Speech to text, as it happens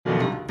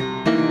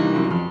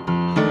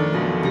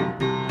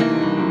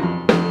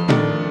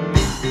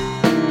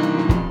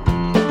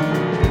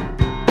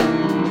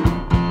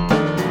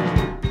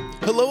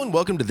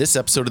welcome to this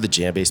episode of the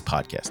Jam-Based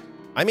Podcast.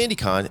 I'm Andy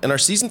Kahn, and our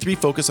Season 3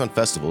 focus on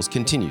festivals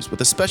continues with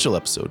a special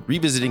episode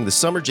revisiting the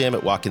Summer Jam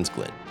at Watkins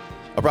Glen,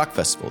 a rock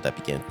festival that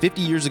began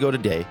 50 years ago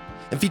today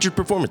and featured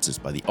performances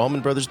by the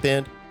Allman Brothers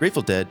Band,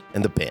 Grateful Dead,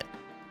 and The Band.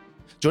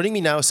 Joining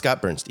me now is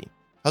Scott Bernstein.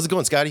 How's it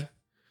going, Scotty?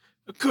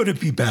 Could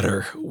it be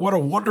better? What a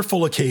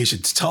wonderful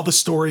occasion to tell the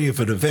story of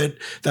an event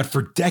that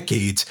for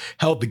decades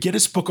held the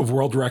Guinness Book of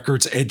World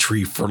Records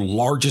entry for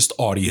largest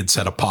audience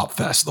at a pop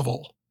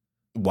festival.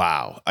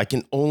 Wow, I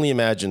can only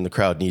imagine the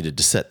crowd needed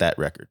to set that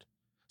record.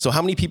 So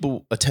how many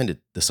people attended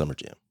the Summer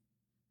Jam?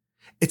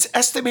 It's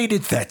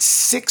estimated that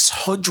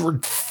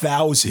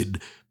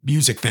 600,000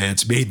 music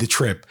fans made the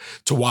trip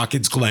to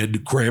Watkins Glen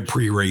Grand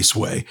Prix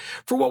Raceway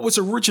for what was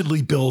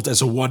originally billed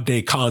as a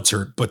one-day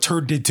concert but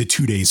turned into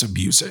 2 days of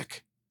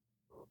music.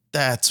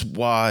 That's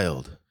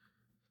wild.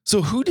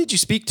 So who did you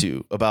speak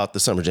to about the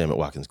Summer Jam at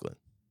Watkins Glen?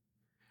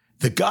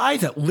 The guy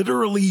that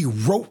literally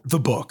wrote the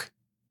book.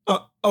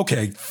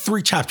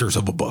 3 chapters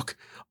of a book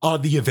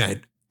on the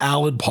event,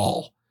 Alan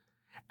Paul.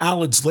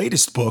 Alan's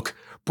latest book,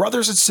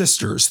 Brothers and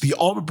Sisters, the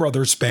Allman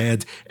Brothers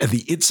Band, and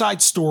the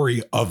inside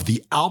story of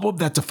the album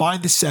that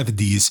defined the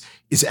 70s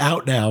is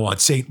out now on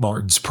St.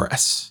 Martin's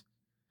Press.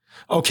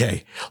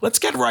 Okay, let's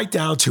get right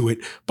down to it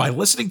by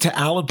listening to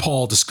Alan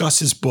Paul discuss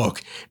his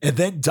book and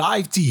then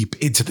dive deep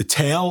into the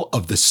tale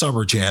of the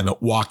Summer Jam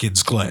at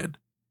Watkins Glen.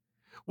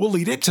 We'll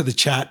lead into the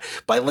chat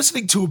by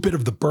listening to a bit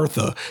of the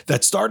Bertha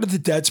that started the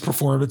Dead's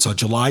performance on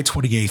July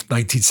 28,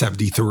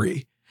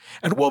 1973.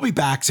 And we'll be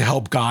back to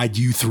help guide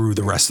you through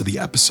the rest of the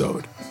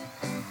episode.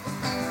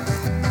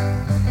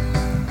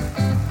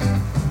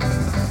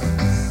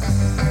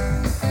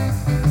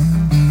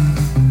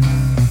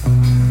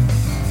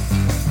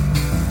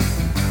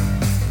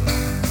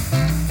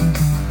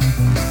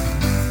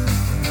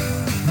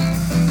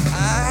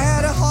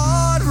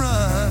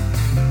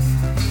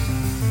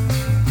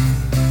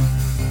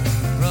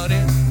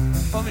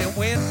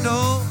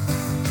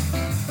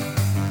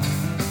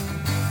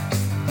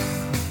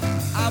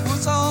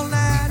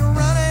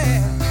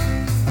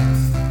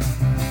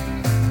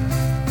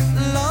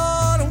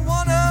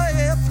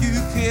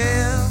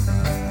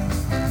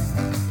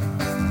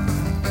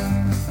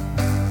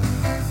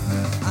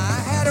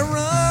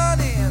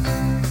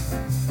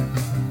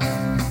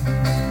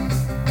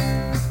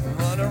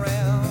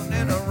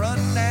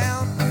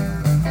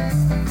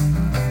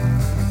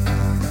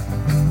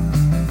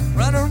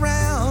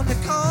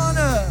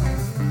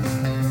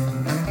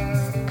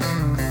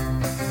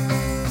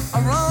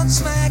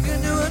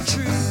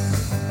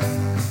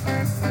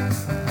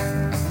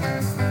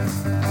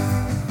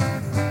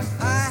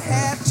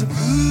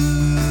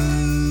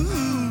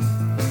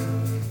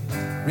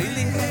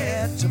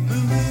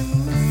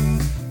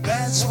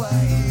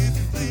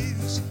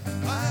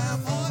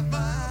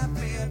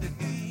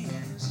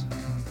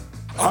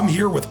 I'm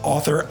here with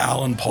author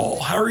Alan Paul.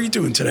 How are you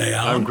doing today,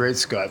 Alan? I'm great,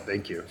 Scott.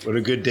 Thank you. What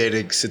a good day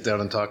to sit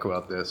down and talk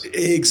about this.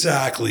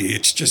 Exactly.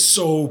 It's just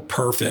so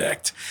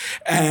perfect.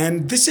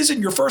 And this isn't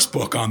your first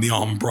book on the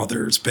Allman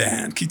Brothers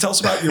Band. Can you tell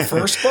us about your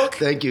first book?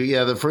 Thank you.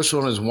 Yeah, the first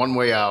one is One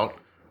Way Out,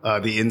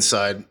 the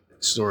inside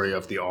story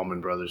of the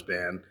Allman Brothers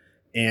Band.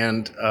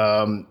 And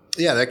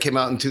that came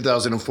out in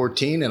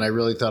 2014, and I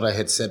really thought I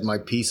had said my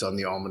piece on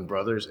the Allman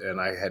Brothers,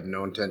 and I had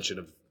no intention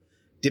of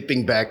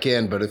dipping back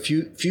in. But a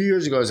few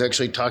years ago, I was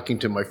actually talking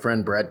to my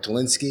friend Brad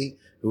Talinsky,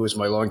 who was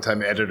my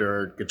longtime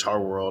editor at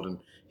Guitar World, and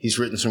he's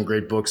written some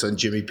great books on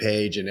Jimmy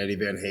Page and Eddie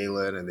Van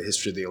Halen and the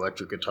history of the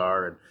electric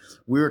guitar. And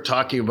we were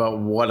talking about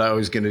what I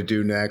was going to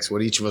do next,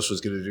 what each of us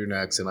was going to do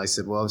next. And I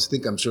said, well, I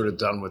think I'm sort of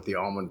done with the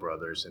Allman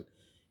Brothers. And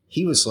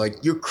he was like,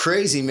 "You're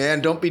crazy,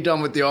 man. Don't be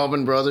done with the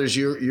Allman Brothers.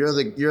 You're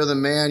the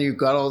man. You've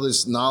got all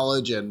this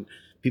knowledge and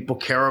people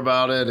care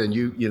about it, and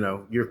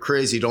you're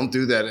crazy. Don't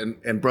do that."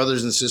 And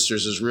Brothers and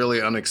Sisters is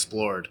really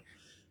unexplored.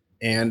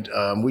 And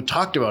we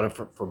talked about it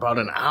for about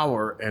an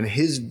hour, and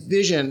his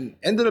vision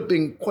ended up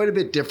being quite a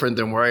bit different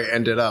than where I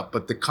ended up.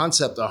 But the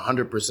concept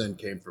 100%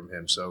 came from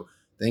him. So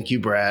thank you,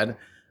 Brad.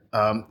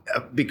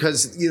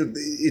 Because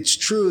it's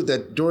true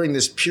that during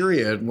this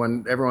period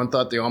when everyone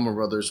thought the Allman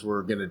Brothers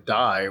were going to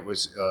die, it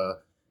was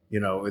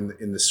in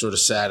the sort of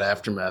sad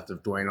aftermath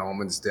of Duane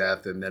Allman's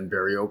death and then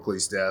Barry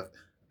Oakley's death.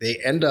 They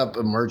end up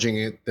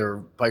emerging. They're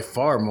by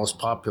far most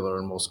popular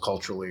and most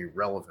culturally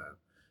relevant.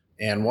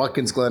 And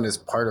Watkins Glen is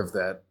part of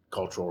that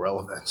cultural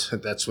relevance.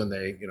 That's when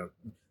they,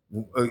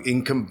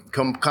 in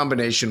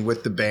combination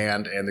with the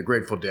band and the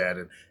Grateful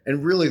Dead,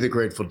 and really the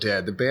Grateful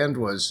Dead, the band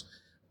was,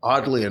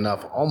 oddly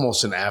enough,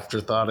 almost an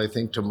afterthought, I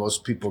think, to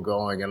most people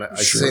going. And I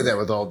Sure. say that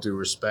with all due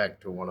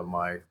respect to one of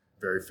my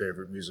very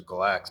favorite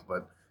musical acts,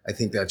 but I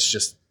think that's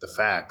just the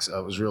facts.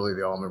 It was really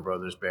the Allman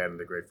Brothers Band and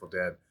the Grateful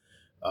Dead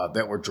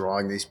that were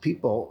drawing these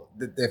people.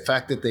 The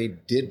fact that they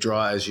did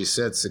draw, as you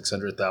said,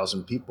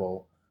 600,000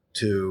 people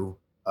to,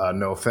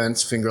 no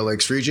offense, Finger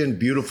Lakes region,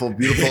 beautiful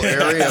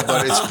area,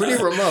 but it's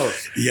pretty remote.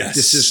 Yes.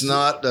 This is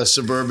not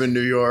suburban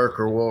New York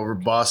or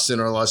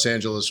Boston or Los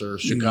Angeles or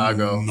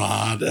Chicago.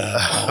 Not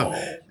at all.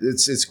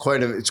 It's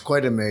quite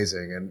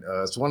amazing, and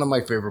it's one of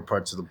my favorite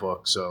parts of the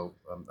book. So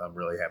I'm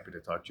really happy to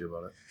talk to you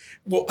about it.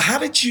 Well, how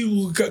did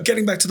you,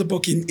 getting back to the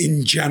book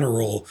in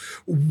general,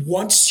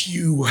 once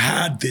you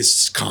had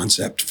this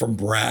concept from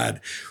Brad,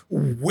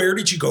 where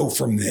did you go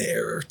from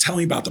there? Tell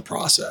me about the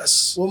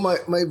process. Well,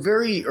 my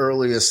very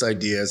earliest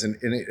ideas,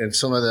 and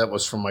some of that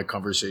was from my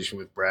conversation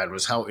with Brad,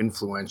 was how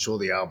influential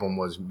the album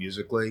was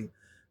musically,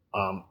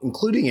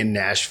 including in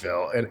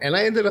Nashville. And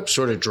I ended up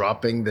sort of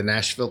dropping the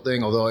Nashville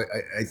thing, although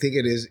I think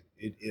it is,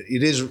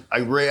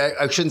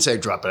 I shouldn't say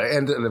drop it. I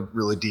ended up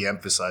really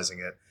de-emphasizing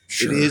it.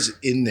 Sure. It is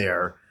in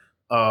there.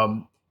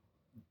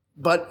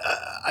 But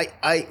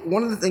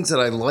one of the things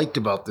that I liked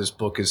about this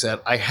book is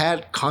that I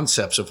had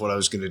concepts of what I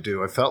was going to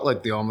do. I felt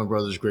like the Allman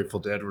Brothers Grateful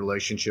Dead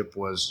relationship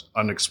was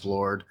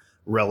unexplored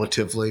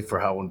relatively for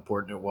how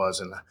important it was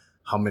and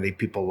how many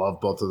people love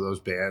both of those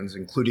bands,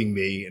 including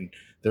me. And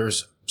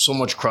there's so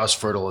much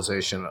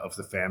cross-fertilization of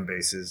the fan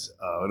bases.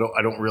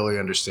 I don't really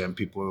understand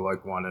people who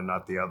like one and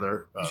not the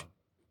other.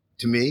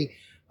 To me,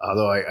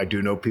 although I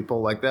do know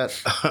people like that.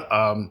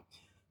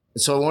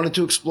 So I wanted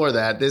to explore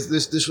that.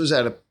 This was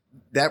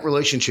that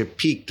relationship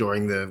peaked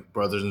during the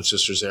Brothers and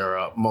Sisters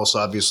era, most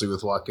obviously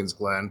with Watkins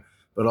Glen,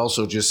 but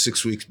also just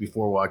 6 weeks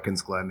before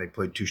Watkins Glen, they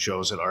played 2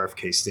 shows at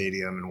RFK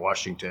Stadium in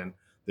Washington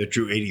that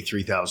drew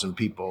 83,000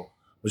 people,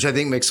 which I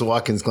think makes the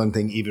Watkins Glen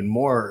thing even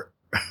more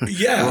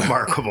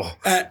remarkable.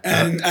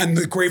 And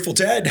the Grateful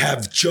Dead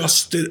have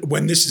just,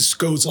 when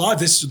goes live,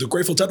 the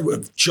Grateful Dead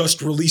have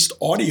just released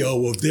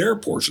audio of their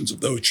portions of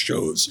those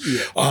shows,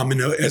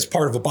 as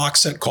part of a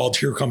box set called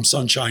 "Here Comes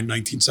Sunshine"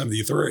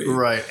 1973.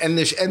 Right, and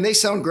they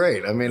sound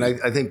great. I mean,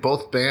 I think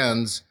both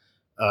bands,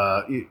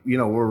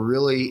 were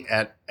really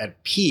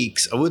at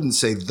peaks. I wouldn't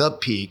say the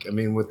peak. I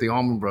mean, with the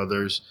Allman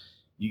Brothers,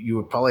 you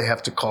would probably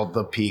have to call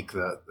the peak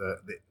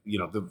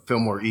the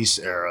Fillmore East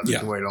era, the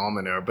Duane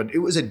Allman era, but it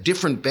was a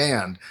different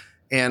band.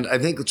 And I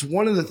think it's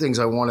one of the things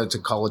I wanted to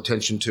call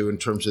attention to in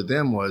terms of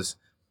them was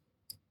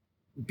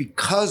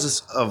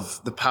because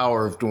of the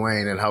power of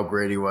Duane and how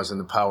great he was and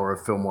the power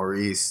of Fillmore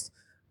East.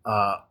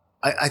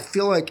 I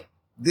feel like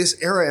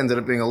this era ended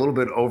up being a little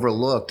bit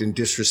overlooked and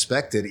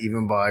disrespected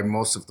even by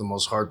most of the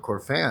most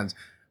hardcore fans,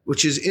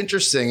 which is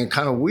interesting and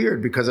kind of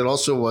weird because it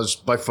also was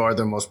by far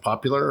their most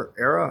popular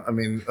era. I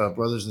mean,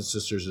 Brothers and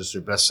Sisters is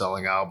their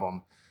best-selling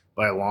album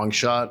by a long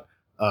shot.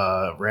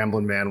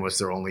 Ramblin' Man was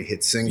their only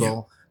hit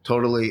single. Yeah.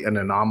 Totally an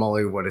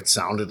anomaly what it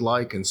sounded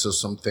like. And so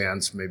some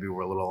fans maybe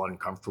were a little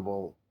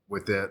uncomfortable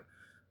with it.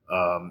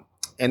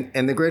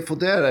 And the Grateful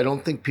Dead, I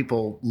don't think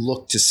people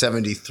look to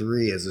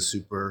 73 as a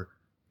super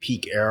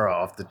peak era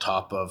off the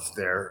top of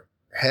their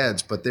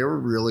heads, but they were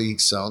really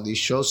these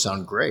shows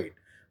sound great.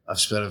 I've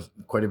spent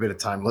quite a bit of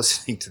time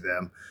listening to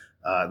them.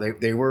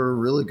 They were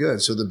really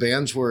good. So the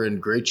bands were in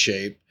great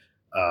shape.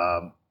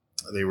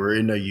 They were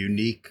in a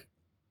unique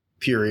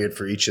period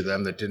for each of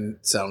them that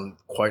didn't sound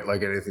quite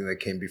like anything that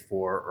came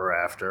before or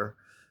after.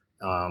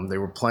 They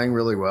were playing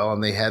really well,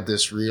 and they had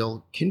this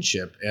real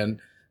kinship. And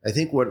I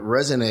think what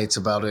resonates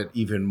about it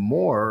even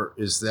more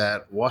is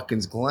that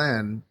Watkins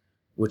Glen,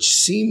 which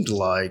seemed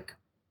like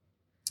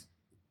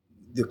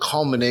the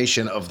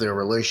culmination of their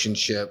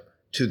relationship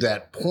to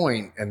that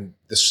point and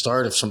the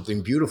start of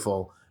something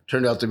beautiful,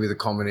 turned out to be the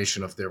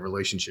culmination of their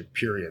relationship,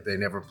 period. They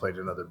never played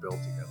another bill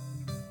together.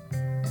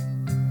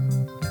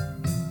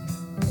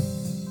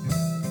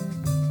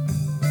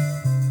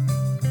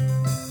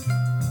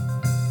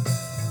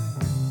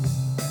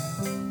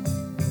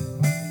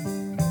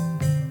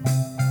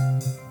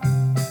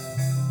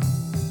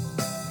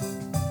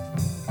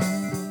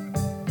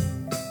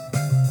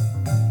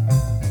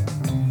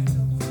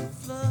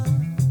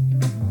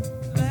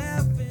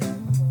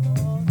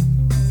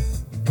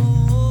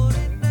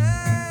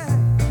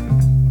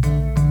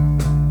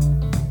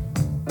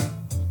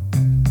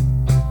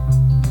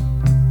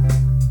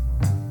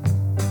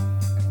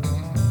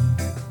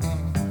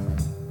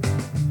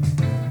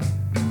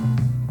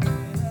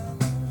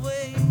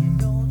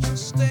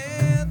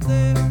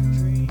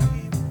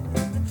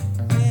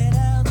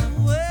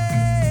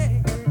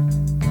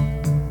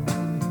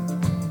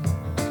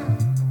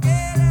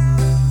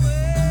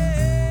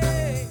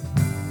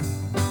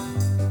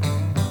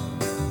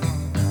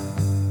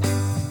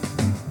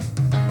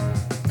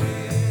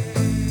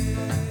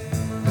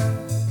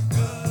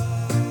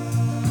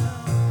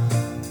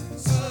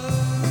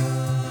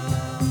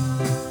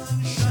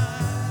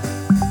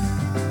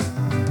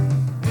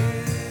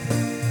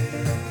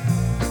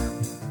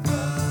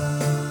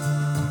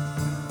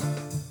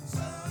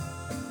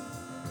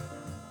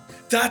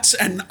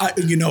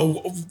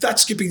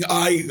 That's skipping.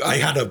 I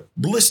had a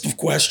list of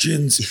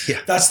questions.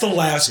 Yeah. That's the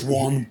last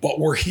one, but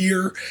we're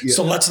here. Yeah.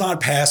 So let's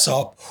not pass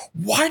up.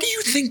 Why do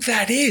you think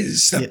that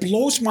is? That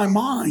blows my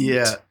mind.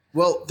 Yeah.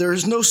 Well,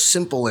 there's no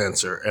simple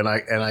answer. And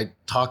I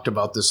talked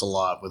about this a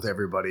lot with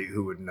everybody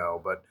who would know,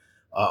 but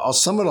I'll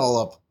sum it all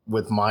up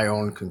with my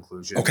own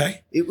conclusion.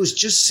 Okay. It was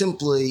just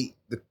simply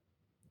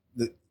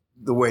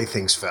the way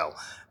things fell.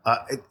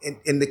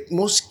 And the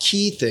most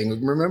key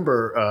thing,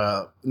 remember,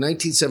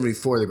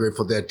 1974, the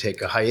Grateful Dead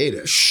take a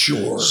hiatus.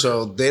 Sure.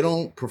 So they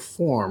don't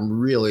perform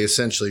really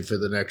essentially for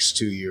the next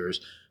 2 years.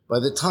 By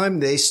the time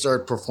they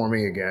start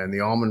performing again, the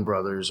Allman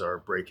Brothers are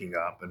breaking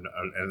up and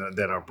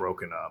then are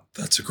broken up.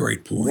 That's a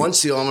great point.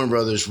 Once the Allman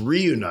Brothers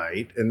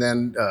reunite, and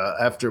then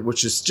after,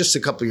 which is just a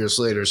couple years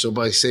later, so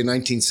by say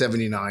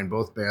 1979,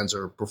 both bands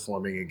are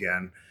performing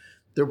again.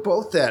 They're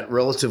both at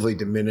relatively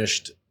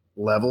diminished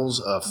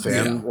levels,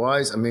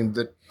 fan-wise. I mean,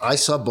 I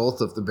saw both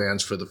of the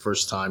bands for the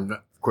first time,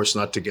 of course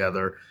not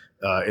together,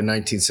 in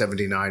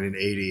 1979 and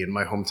 80 in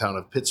my hometown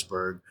of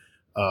Pittsburgh.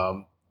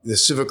 The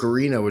Civic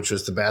Arena, which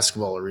was the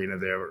basketball arena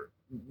there,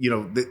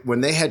 when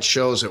they had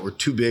shows that were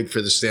too big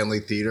for the Stanley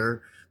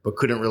Theater, but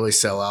couldn't really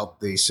sell out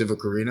the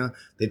Civic Arena,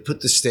 they'd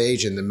put the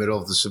stage in the middle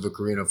of the Civic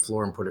Arena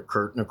floor and put a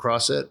curtain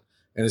across it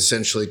and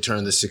essentially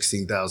turn the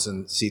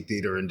 16,000 seat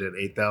theater into an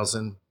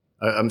 8,000.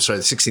 I'm sorry,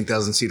 the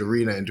 16,000 seat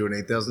arena into an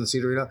 8,000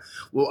 seat arena.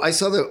 Well, I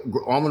saw the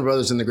Allman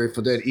Brothers and the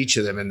Grateful Dead, each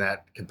of them in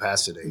that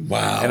capacity.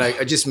 Wow. And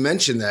I just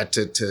mentioned that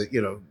to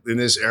in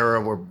this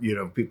era where,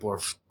 people are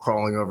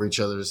crawling over each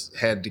other's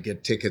head to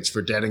get tickets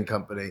for Dead and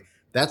Company.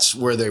 That's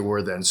where they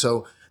were then.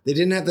 So they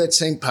didn't have that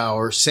same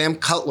power. Sam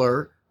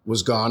Cutler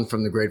was gone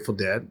from the Grateful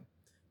Dead.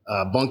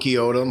 Bunky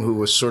Odom, who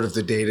was sort of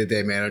the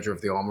day-to-day manager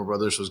of the Allman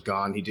Brothers, was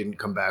gone. He didn't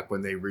come back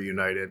when they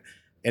reunited.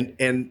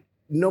 And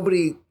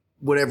nobody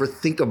would ever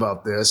think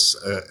about this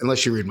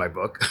unless you read my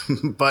book.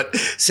 But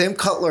Sam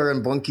Cutler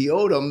and Bunky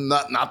Odom,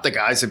 not the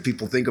guys that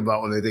people think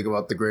about when they think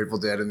about the Grateful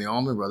Dead and the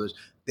Allman Brothers,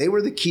 they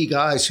were the key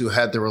guys who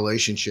had the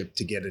relationship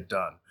to get it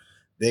done.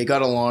 They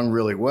got along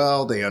really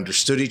well. They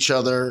understood each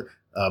other.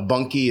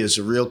 Bunky is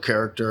a real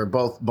character.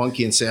 Both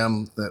Bunky and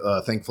Sam,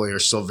 thankfully, are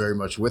still very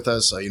much with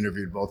us. I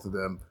interviewed both of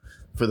them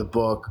for the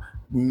book.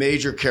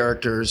 Major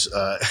characters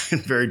in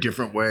very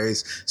different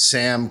ways.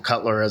 Sam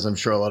Cutler, as I'm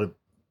sure a lot of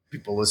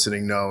people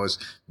listening know, is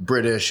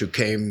British, who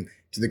came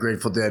to the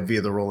Grateful Dead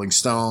via the Rolling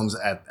Stones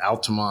at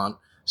Altamont,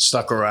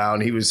 stuck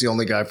around. He was the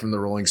only guy from the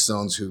Rolling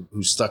Stones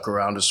who stuck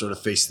around to sort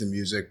of face the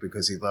music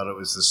because he thought it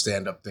was the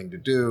stand-up thing to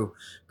do.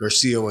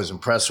 Garcia was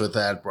impressed with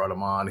that, brought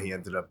him on. He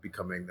ended up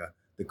becoming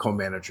the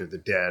co-manager of the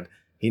Dead.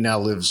 He now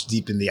lives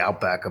deep in the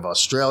outback of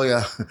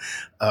Australia.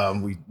 I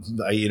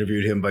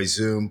interviewed him by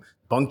Zoom.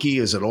 Bunky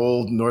is an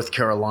old North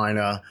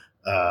Carolina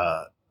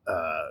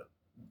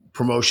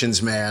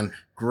promotions man.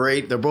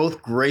 Great. They're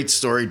both great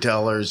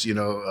storytellers.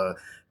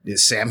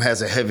 Sam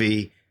has a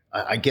heavy,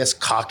 I guess,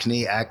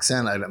 Cockney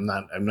accent. I'm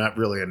not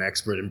really an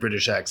expert in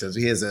British accents.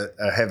 He has a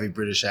heavy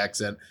British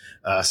accent.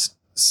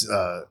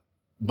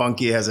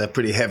 Bunky has a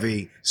pretty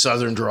heavy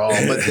Southern drawl,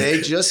 but they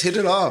just hit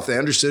it off. They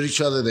understood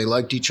each other. They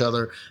liked each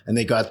other, and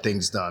they got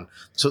things done.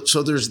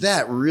 So there's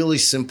that really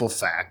simple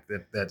fact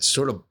that's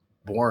sort of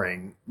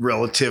boring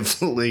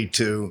relatively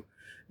to,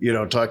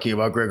 talking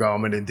about Greg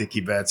Allman and Dickie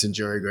Betts and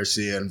Jerry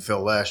Garcia and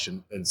Phil Lesh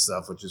and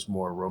stuff, which is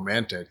more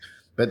romantic.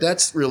 But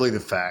that's really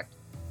the fact.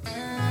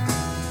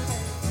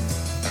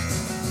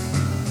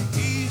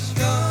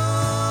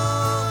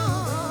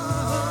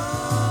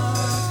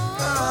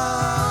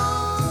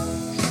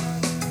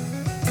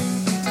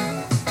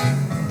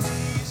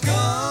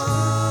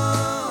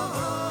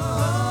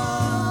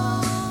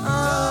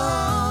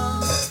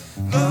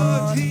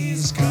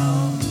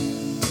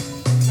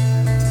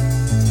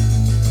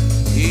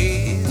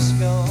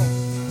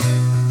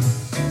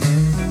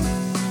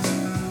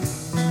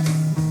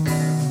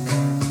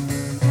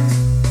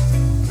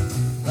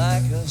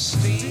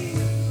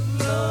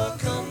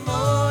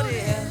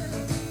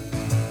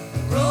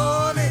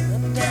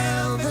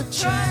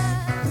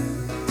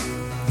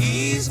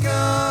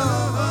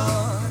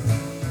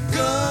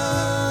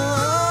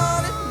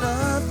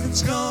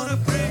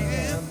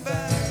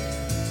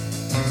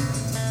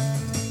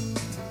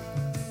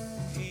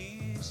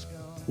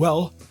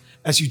 Well,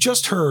 as you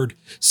just heard,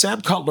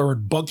 Sam Cutler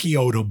and Bunky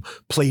Odom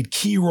played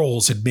key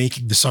roles in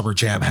making the Summer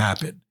Jam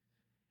happen.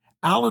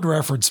 Alan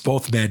referenced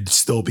both men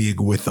still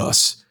being with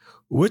us,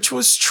 which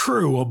was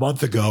true a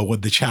month ago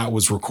when the chat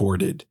was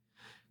recorded.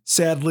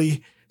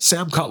 Sadly,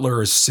 Sam Cutler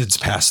has since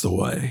passed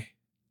away.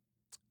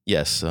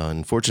 Yes,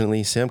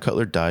 unfortunately, Sam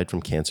Cutler died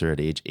from cancer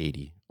at age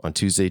 80 on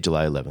Tuesday,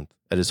 July 11th,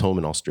 at his home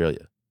in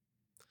Australia.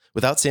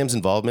 Without Sam's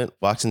involvement,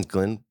 Watkins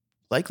Glen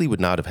likely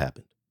would not have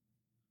happened.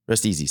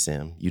 Rest easy,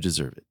 Sam. You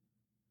deserve it.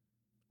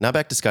 Now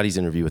back to Scotty's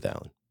interview with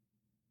Alan.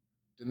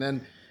 And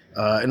then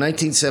in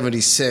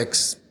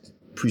 1976,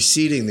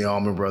 preceding the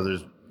Allman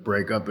Brothers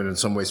breakup and in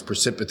some ways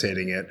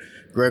precipitating it,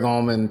 Greg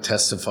Allman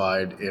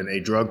testified in a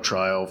drug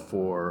trial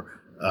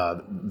for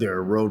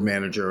their road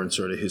manager and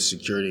sort of his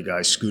security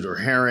guy, Scooter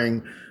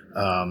Herring.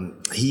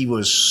 He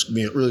was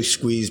really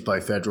squeezed by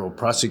federal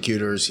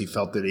prosecutors. He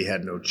felt that he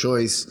had no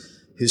choice.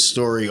 His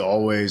story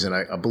always, and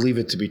I believe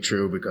it to be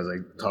true because I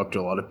talked to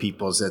a lot of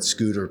people, is that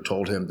Scooter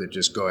told him to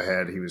just go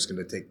ahead. He was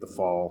going to take the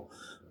fall,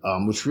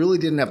 which really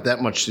didn't have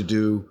that much to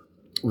do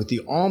with the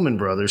Allman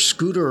Brothers.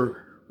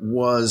 Scooter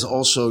was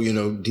also,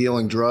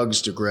 dealing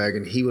drugs to Greg,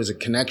 and he was a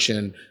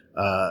connection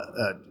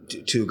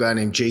to a guy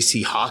named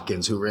J.C.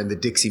 Hawkins, who ran the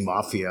Dixie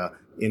Mafia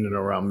in and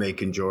around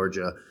Macon,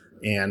 Georgia,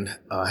 and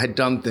had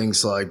done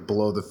things like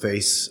below the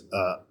face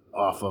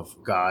off of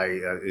Guy,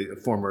 a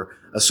former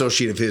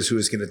associate of his who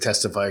was going to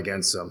testify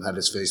against him, had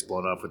his face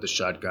blown off with a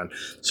shotgun.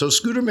 So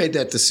Scooter made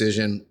that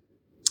decision.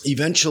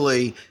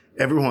 Eventually,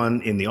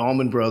 everyone in the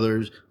Allman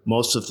Brothers,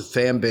 most of the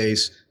fan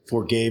base,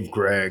 forgave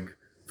Greg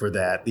for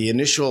that. The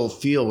initial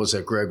feel was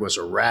that Greg was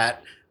a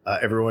rat.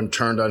 Everyone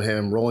turned on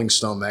him. Rolling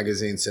Stone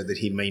magazine said that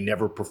he may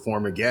never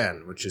perform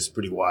again, which is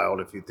pretty wild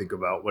if you think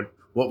about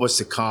what was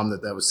to come,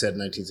 that was said in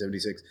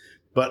 1976.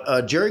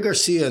 But Jerry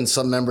Garcia and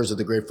some members of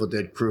the Grateful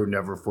Dead crew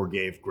never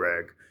forgave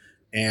Greg.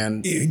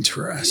 And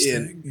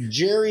interesting.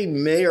 Jerry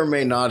may or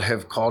may not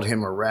have called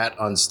him a rat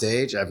on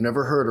stage. I've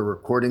never heard a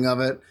recording of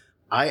it.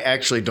 I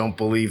actually don't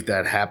believe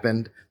that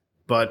happened,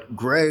 but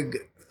Greg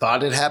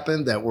thought it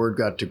happened. That word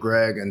got to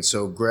Greg. And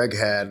so Greg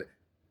had,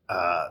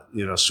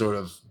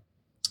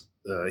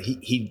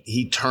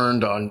 he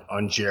turned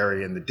on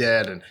Jerry and the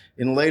Dead. And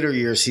in later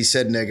years, he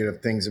said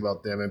negative things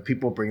about them. And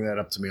people bring that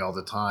up to me all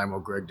the time. Oh,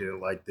 Greg didn't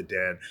like the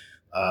Dead.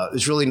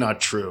 It's really not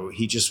true.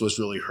 He just was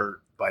really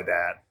hurt by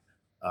that.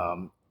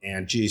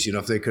 And geez,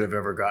 if they could have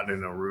ever gotten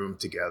in a room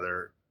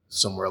together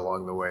somewhere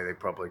along the way, they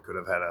probably could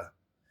have had a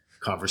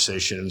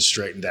conversation and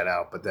straightened that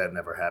out, but that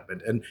never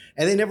happened. And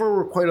they never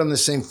were quite on the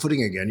same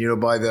footing again.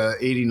 By the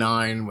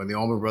 89, when the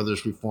Allman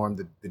Brothers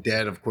reformed, the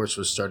Dead, of course,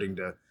 was starting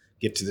to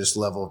get to this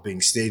level of being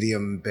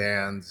stadium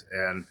bands,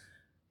 and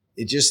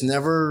it just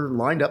never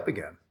lined up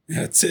again.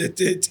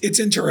 It's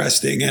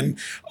interesting, and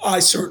I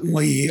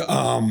certainly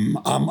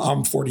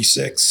I'm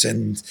 46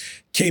 and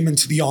came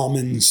into the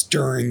Allmans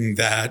during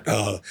that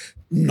early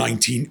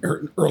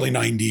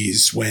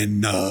 90s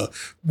when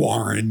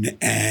Warren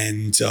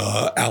and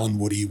Alan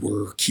Woody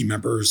were key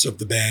members of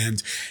the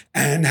band,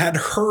 and had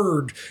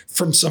heard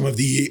from some of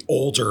the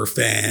older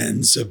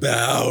fans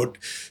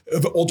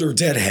older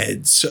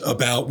Deadheads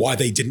about why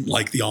they didn't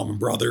like the Allman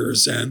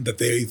Brothers and that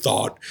they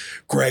thought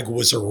Greg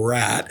was a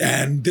rat.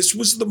 And this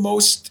was the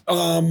most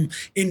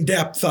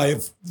in-depth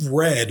I've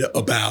read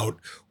about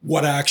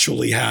what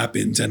actually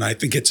happened. And I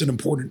think it's an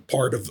important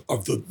part of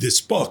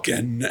this book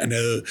and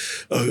a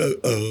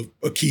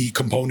key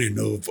component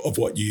of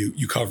what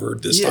you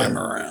covered this time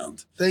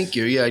around. Thank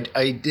you. Yeah,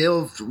 I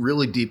delved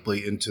really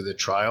deeply into the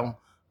trial.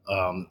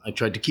 I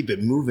tried to keep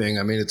it moving.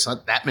 I mean, it's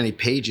not that many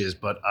pages,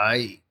 but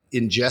I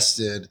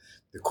ingested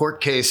the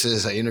court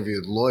cases. I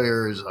interviewed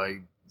lawyers. I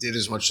did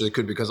as much as I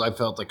could because I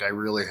felt like I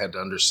really had to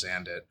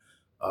understand it.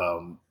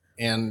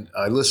 And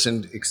I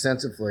listened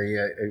extensively.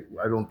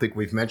 I don't think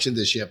we've mentioned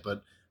this yet,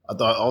 but I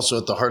thought also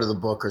at the heart of the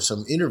book are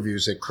some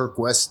interviews that Kirk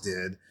West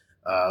did,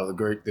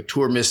 the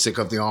tour mystic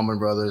of the Allman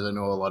Brothers. I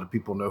know a lot of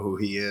people know who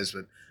he is,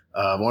 but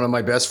one of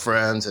my best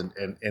friends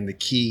and the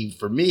key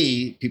for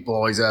me, people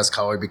always ask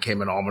how I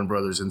became an Allman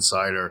Brothers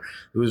insider.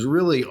 It was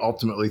really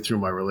ultimately through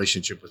my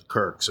relationship with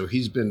Kirk. So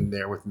he's been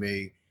there with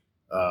me,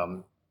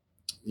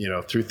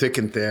 through thick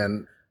and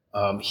thin.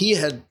 He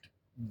had,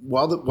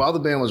 while the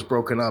band was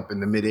broken up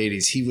in the mid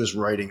 80s, he was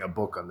writing a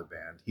book on the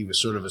band. He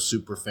was sort of a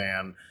super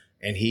fan,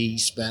 and he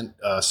spent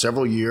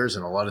several years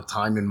and a lot of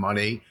time and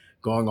money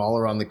going all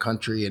around the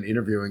country and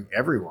interviewing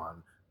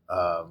everyone.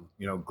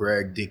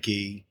 Greg,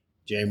 Dickie,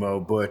 J-Mo,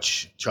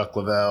 Butch, Chuck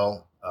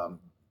Leavell.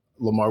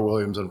 Lamar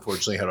Williams,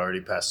 unfortunately, had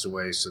already passed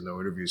away, so no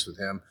interviews with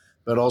him.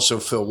 But also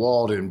Phil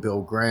Walden,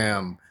 Bill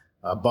Graham,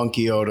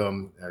 Bunky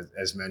Odom,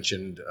 as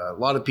mentioned, a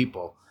lot of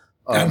people.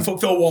 And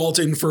Phil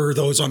Walden, for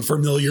those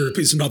unfamiliar,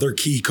 is another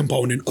key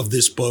component of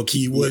this book.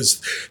 He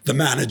was the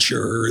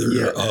manager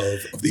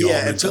of the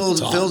Allmans at the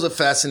time. Phil's a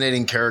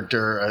fascinating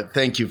character.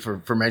 Thank you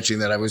for mentioning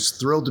that. I was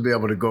thrilled to be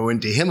able to go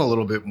into him a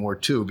little bit more,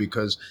 too,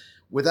 because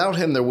without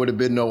him, there would have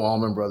been no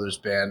Allman Brothers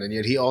band. And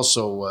yet he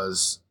also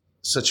was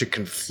such a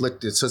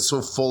conflicted,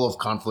 so full of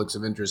conflicts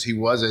of interest. He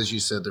was, as you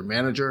said, their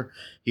manager.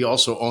 He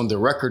also owned the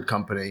record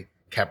company,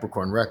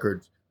 Capricorn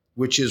Records,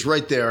 which is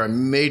right there a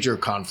major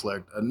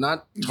conflict,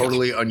 not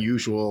totally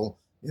unusual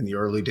in the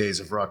early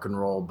days of rock and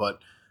roll. But,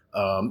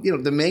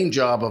 the main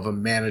job of a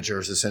manager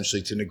is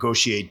essentially to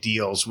negotiate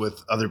deals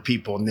with other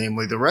people,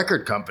 namely the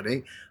record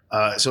company.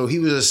 So he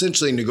was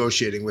essentially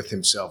negotiating with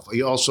himself.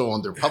 He also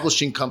owned their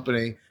publishing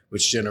company,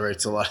 which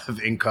generates a lot of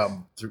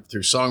income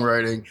through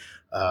songwriting.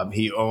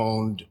 He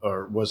owned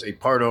or was a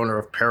part owner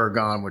of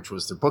Paragon, which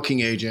was their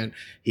booking agent.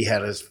 He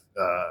had a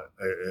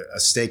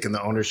stake in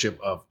the ownership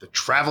of the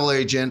travel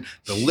agent,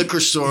 the liquor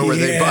store where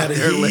they bought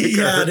their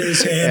liquor, had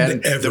his hand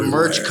and everywhere. the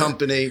merch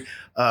company.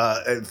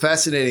 A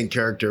fascinating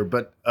character,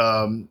 but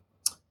I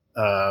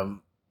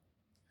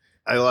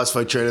lost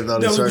my train of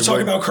thought. No, we were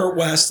talking about Kurt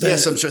West.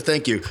 Yes, I'm sure.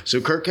 Thank you.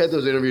 So Kirk had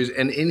those interviews,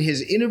 and in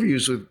his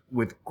interviews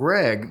with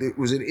Greg, it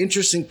was an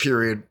interesting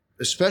period,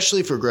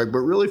 especially for Greg, but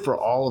really for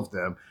all of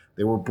them.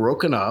 They were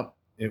broken up.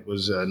 It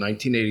was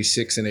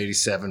 1986 and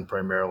 87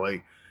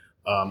 primarily.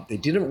 They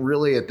didn't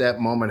really at that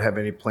moment have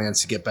any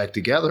plans to get back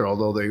together,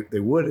 although they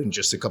would in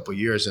just a couple of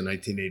years in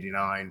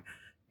 1989.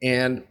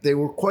 And they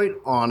were quite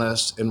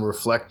honest and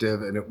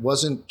reflective, and it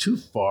wasn't too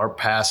far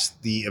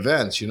past the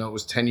events. It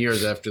was 10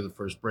 years after the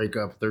first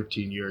breakup,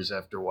 13 years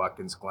after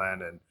Watkins,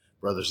 Glen, and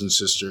Brothers and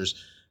Sisters.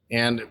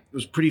 And it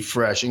was pretty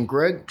fresh. And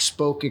Greg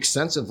spoke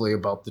extensively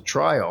about the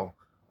trial.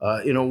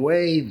 in a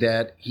way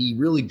that he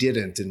really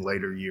didn't in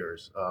later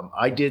years.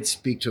 I did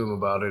speak to him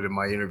about it in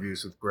my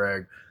interviews with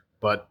Greg,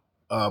 but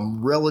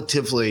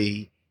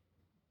relatively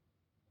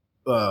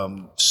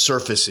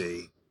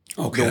surfacey,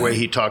 the way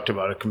he talked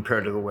about it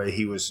compared to the way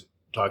he was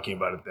talking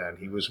about it then.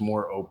 He was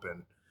more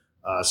open.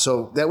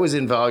 So that was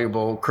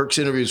invaluable. Kirk's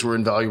interviews were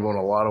invaluable in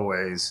a lot of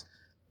ways.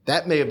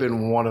 That may have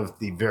been one of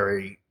the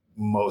very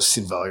most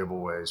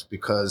invaluable ways,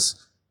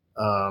 because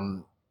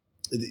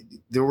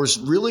there was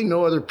really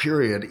no other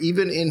period,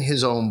 even in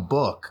his own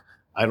book,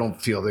 I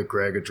don't feel that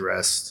Greg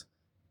addressed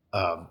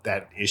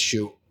that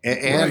issue.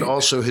 And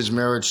also his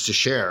marriage to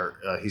Cher,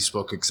 he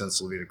spoke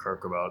extensively to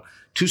Kirk about,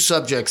 two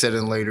subjects that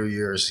in later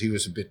years he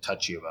was a bit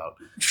touchy about.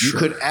 Sure. You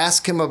could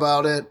ask him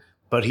about it,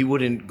 but he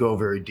wouldn't go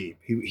very deep.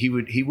 He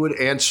would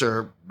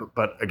answer,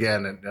 but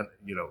again,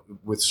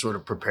 with sort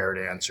of prepared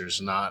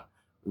answers, not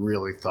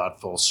really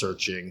thoughtful,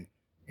 searching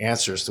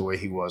answers the way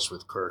he was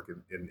with Kirk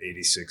in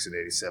 86 and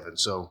 87.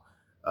 So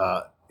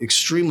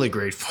extremely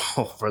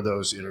grateful for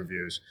those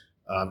interviews.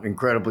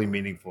 Incredibly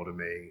meaningful to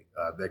me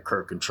that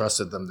Kirk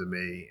entrusted them to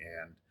me.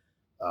 And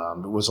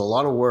it was a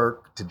lot of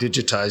work to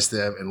digitize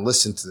them and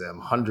listen to them,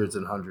 hundreds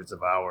and hundreds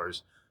of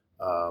hours.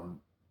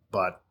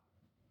 But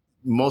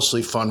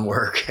mostly fun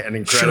work and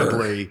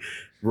incredibly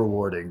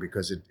rewarding,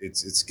 because it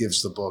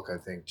gives the book, I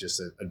think,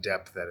 just a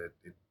depth that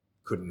it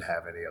couldn't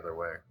have any other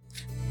way.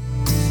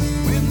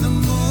 When the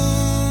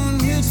moon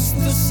hits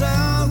the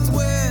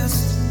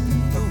southwest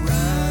horizon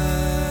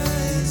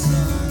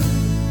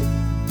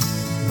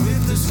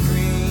with the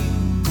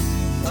scream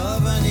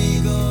of an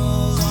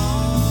eagle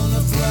on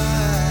the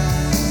fly,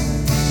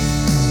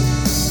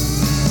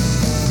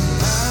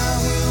 I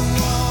will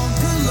walk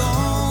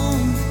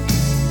alone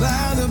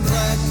by the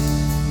black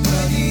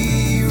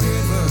muddy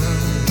river,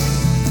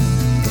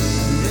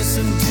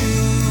 listen to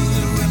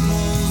the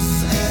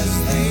ripples as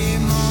they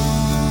moan.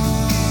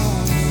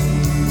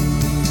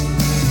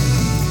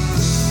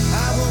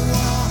 I will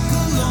walk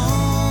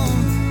alone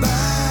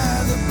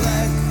by the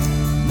black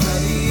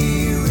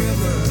muddy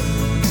river,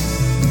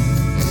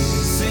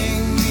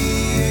 sing me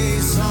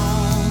a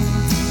song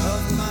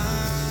of my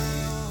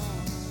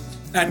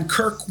own. And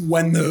Kirk,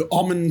 when the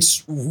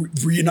Almonds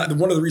reunited,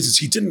 one of the reasons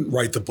he didn't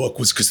write the book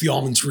was because the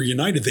Almonds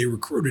reunited. They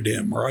recruited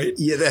him, right?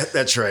 Yeah,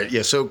 that's right.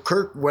 Yeah, so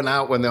Kirk went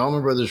out when the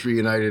Allman Brothers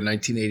reunited in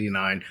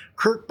 1989.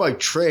 Kirk, by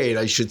trade,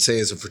 I should say,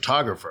 is a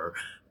photographer,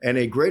 and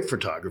a great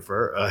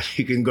photographer.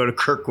 You can go to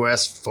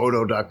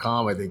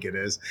kirkwestphoto.com, I think it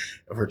is,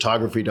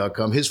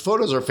 photography.com. His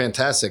photos are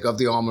fantastic of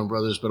the Allman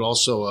Brothers, but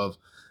also of,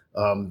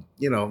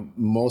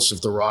 most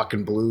of the rock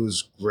and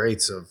blues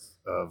greats of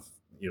the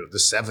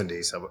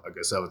 70s, I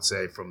guess I would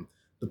say, from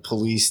the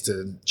Police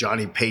to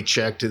Johnny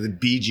Paycheck to the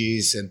Bee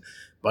Gees and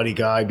Buddy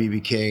Guy,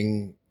 B.B.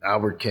 King,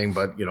 Albert King,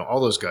 but,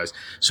 all those guys.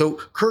 So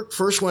Kirk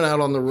first went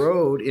out on the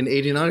road in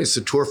 89 as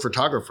a tour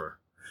photographer.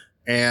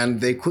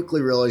 And they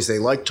quickly realized they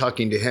liked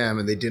talking to him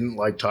and they didn't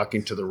like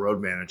talking to the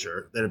road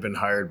manager that had been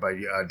hired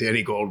by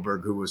Danny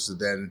Goldberg, who was the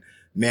then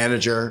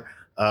manager.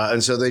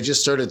 And so they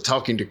just started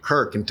talking to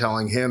Kirk and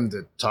telling him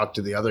to talk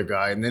to the other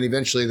guy. And then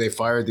eventually they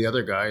fired the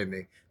other guy and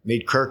they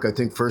made Kirk, I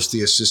think, first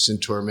the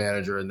assistant tour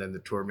manager and then the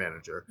tour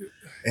manager.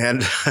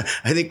 And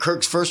I think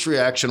Kirk's first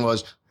reaction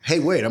was, hey,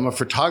 wait, I'm a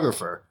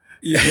photographer.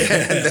 Yeah.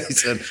 And they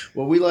said,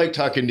 well, we like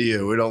talking to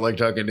you. We don't like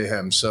talking to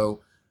him.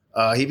 So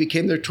he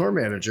became their tour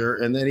manager.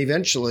 And then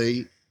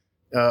eventually,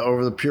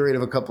 over the period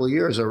of a couple of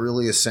years, a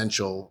really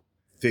essential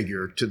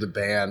figure to the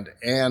band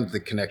and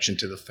the connection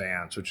to the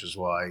fans, which is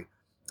why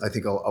I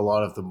think a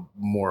lot of the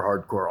more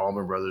hardcore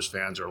Allman Brothers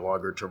fans or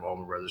longer-term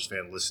Allman Brothers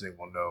fan listening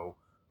will know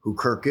who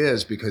Kirk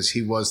is, because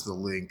he was the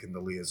link and the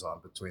liaison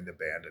between the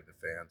band and the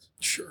fans.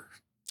 Sure.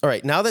 All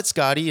right, now that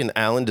Scotty and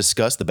Alan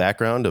discussed the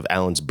background of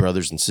Alan's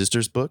Brothers and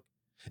Sisters book,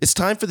 it's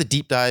time for the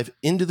deep dive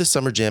into the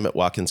Summer Jam at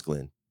Watkins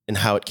Glen and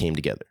how it came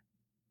together.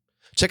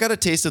 Check out a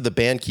taste of the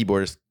band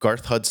keyboardist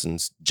Garth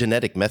Hudson's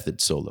Genetic Method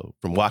solo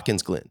from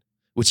Watkins Glen,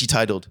 which he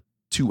titled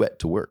Too Wet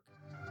to Work.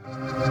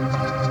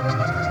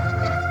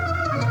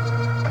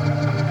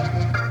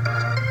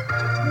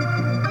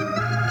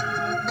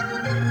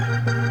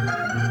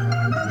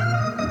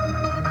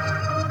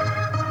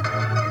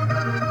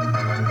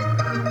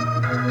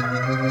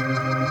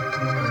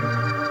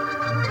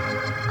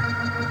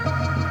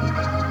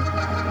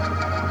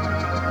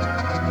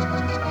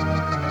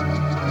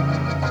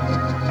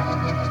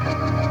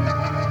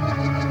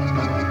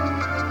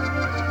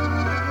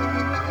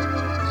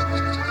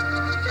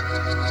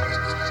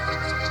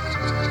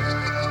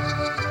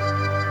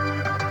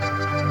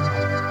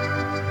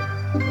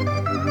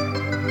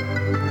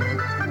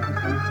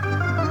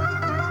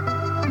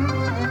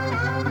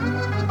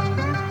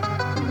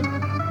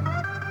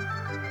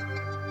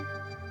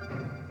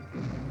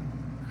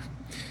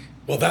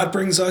 Well, that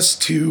brings us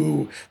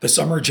to the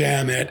Summer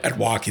Jam at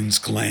Watkins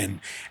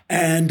Glen.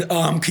 And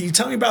can you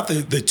tell me about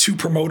the two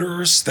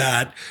promoters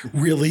that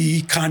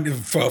really kind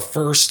of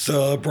first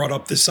brought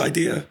up this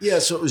idea? Yeah,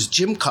 so it was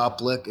Jim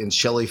Koplik and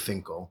Shelley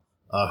Finkel,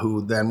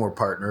 who then were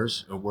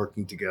partners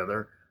working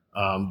together.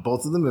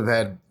 Both of them have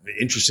had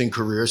interesting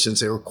careers since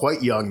they were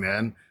quite young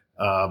then.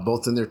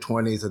 both in their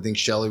 20s. I think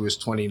Shelley was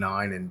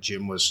 29 and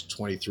Jim was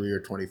 23 or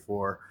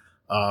 24.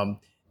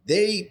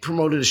 They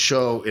promoted a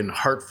show in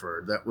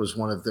Hartford. That was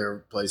one of their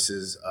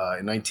places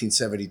in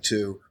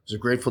 1972. It was a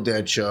Grateful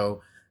Dead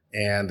show,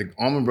 and the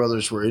Allman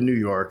Brothers were in New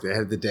York. They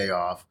had the day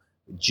off.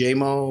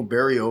 J-Mo,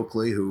 Barry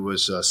Oakley, who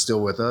was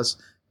still with us,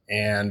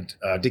 and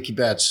Dickie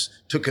Betts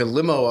took a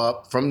limo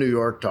up from New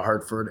York to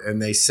Hartford,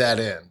 and they sat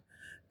in.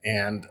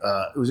 And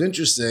it was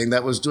interesting.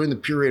 That was during the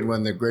period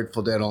when the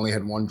Grateful Dead only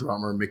had one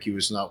drummer. Mickey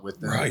was not with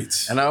them. Right.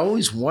 And I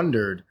always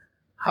wondered,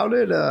 how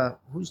did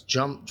whose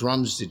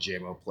drums did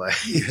J-Mo play?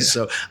 Yeah.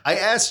 So I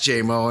asked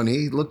J-Mo, and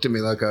he looked at me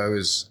like I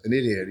was an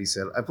idiot. He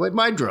said, I played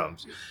my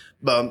drums,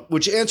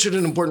 which answered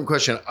an important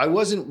question. I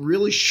wasn't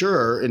really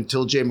sure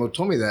until J-Mo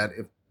told me that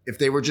if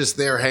they were just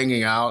there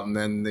hanging out and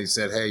then they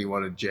said, hey, you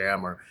want to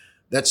jam? Or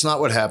that's not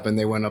what happened.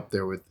 They went up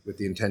there with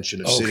the intention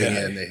of sitting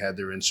in. They had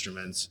their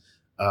instruments.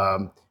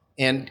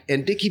 And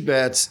Dickie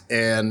Betts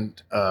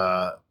and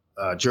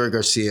Jerry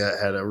Garcia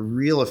had a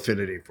real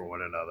affinity for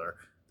one another.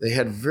 They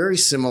had very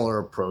similar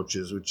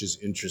approaches, which is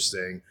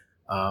interesting.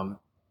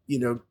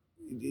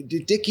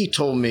 Dickie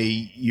told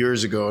me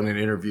years ago in an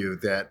interview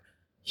that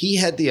he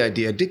had the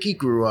idea. Dickie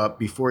grew up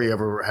before he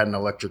ever had an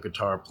electric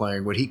guitar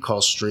playing what he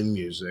calls string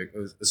music. It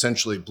was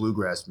essentially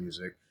bluegrass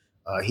music.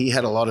 He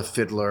had a lot of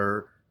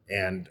fiddler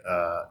and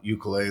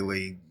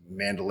ukulele,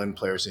 mandolin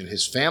players in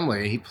his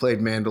family. He played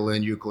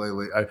mandolin,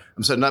 ukulele.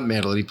 I'm sorry, not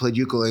mandolin. He played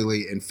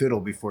ukulele and fiddle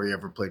before he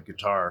ever played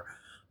guitar.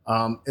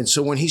 And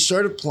so when he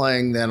started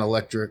playing then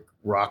electric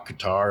rock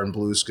guitar and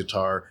blues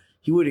guitar,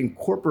 he would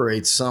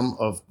incorporate some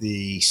of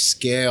the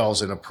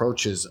scales and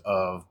approaches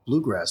of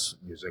bluegrass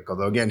music,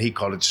 although again, he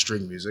called it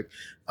string music,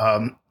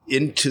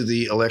 into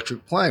the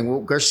electric playing.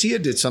 Well, Garcia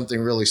did something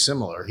really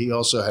similar. He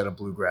also had a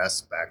bluegrass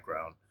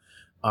background.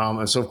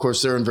 And so, of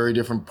course, they're in very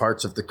different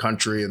parts of the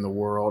country and the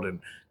world and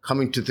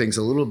coming to things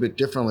a little bit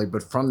differently,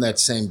 but from that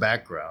same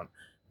background.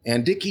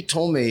 And Dickie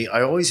told me,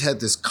 I always had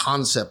this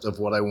concept of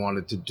what I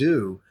wanted to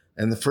do.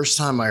 And the first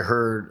time I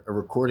heard a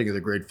recording of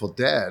the Grateful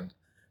Dead,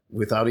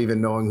 without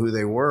even knowing who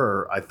they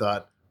were, I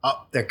thought,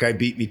 oh, that guy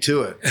beat me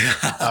to it.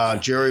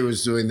 Jerry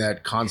was doing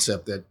that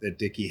concept that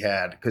Dickie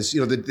had. Because,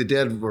 the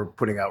Dead were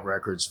putting out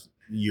records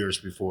years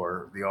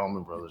before the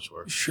Allman Brothers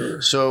were.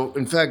 Sure. So,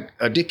 in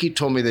fact, Dickie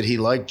told me that he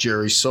liked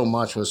Jerry so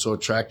much, was so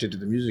attracted to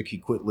the music, he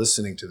quit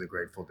listening to the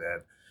Grateful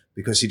Dead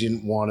because he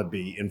didn't want to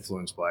be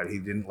influenced by it. He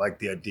didn't like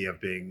the idea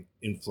of being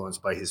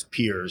influenced by his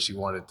peers. He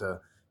wanted to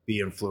be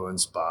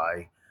influenced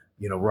by,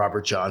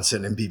 Robert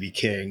Johnson and B.B.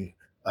 King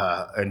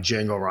and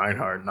Django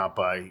Reinhardt, not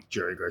by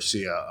Jerry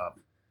Garcia.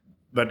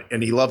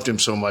 And he loved him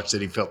so much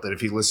that he felt that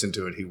if he listened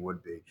to it, he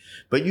would be.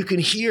 But you can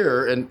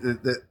hear, and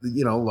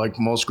like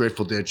most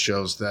Grateful Dead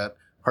shows, that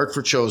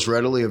Hartford show is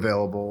readily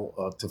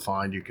available to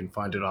find. You can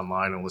find it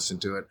online and listen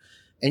to it.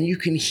 And you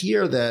can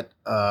hear that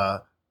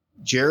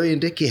Jerry and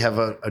Dickie have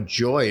a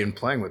joy in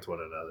playing with one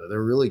another.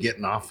 They're really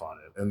getting off on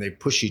it, and they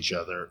push each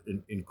other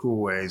in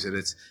cool ways. And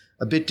it's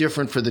a bit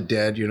different for the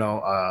Dead.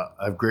 I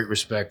have great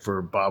respect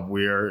for Bob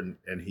Weir,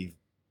 and he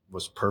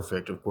was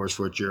perfect, of course,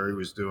 for what Jerry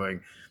was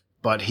doing.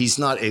 But he's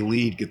not a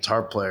lead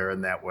guitar player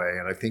in that way.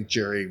 And I think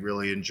Jerry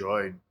really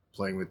enjoyed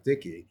playing with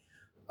Dickie.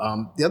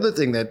 The other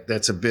thing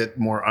that's a bit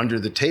more under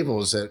the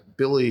table is that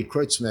Billy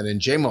Kreutzmann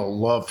and J-Mo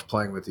loved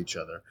playing with each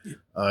other.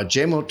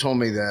 J-Mo told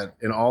me that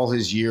in all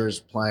his years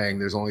playing,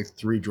 there's only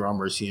 3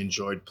 drummers he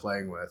enjoyed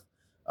playing with.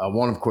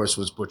 One, of course,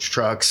 was Butch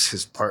Trucks,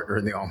 his partner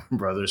in the Allman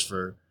Brothers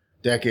for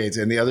decades.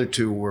 And the other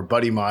 2 were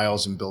Buddy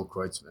Miles and Bill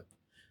Kreutzmann.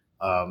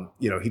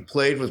 He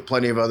played with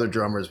plenty of other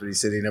drummers, but he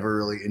said he never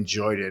really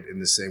enjoyed it in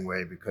the same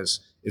way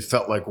because it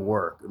felt like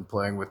work. And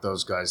playing with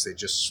those guys, they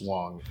just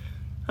swung.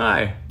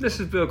 Hi, this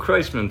is Bill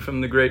Kreutzmann from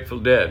the Grateful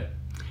Dead.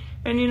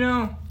 And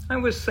I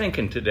was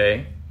thinking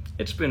today,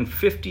 it's been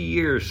 50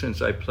 years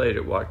since I played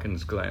at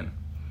Watkins Glen.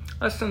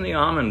 Us and the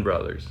Allman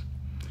Brothers.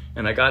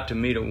 And I got to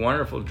meet a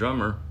wonderful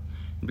drummer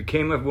and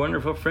became a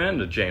wonderful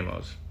friend of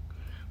J-Mo's.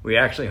 We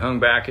actually hung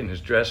back in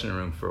his dressing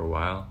room for a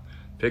while,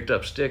 picked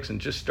up sticks and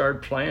just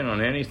started playing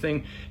on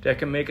anything that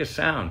can make a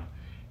sound,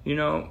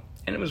 and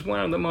it was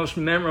one of the most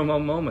memorable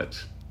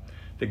moments.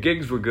 The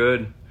gigs were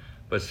good,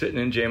 but sitting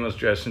in J-Mo's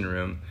dressing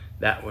room,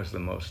 that was the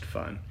most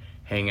fun,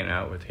 hanging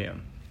out with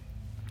him.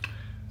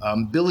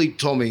 Billy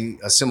told me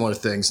similar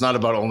things, not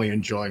about only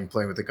enjoying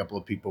playing with a couple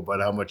of people, but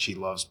how much he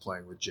loves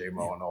playing with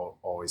J-Mo and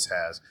always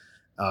has.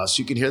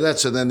 So you can hear that.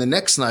 So then the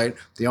next night,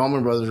 the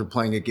Allman Brothers are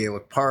playing at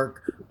Gaelic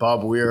Park.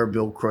 Bob Weir,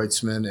 Bill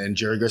Kreutzmann, and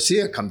Jerry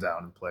Garcia come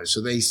down and play.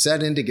 So they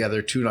sat in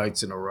together 2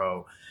 nights in a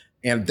row.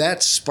 And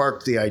that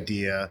sparked the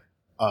idea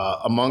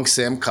among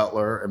Sam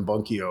Cutler and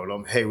Bunky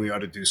Odom, hey, we ought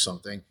to do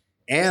something.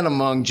 And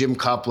among Jim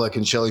Koplik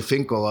and Shelley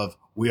Finkel of,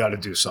 we ought to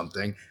do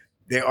something.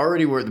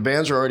 The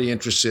bands were already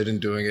interested in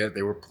doing it.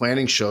 They were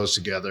planning shows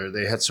together.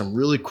 They had some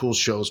really cool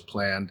shows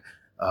planned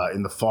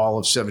in the fall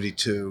of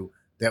 '72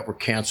 that were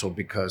canceled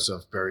because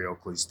of Barry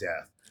Oakley's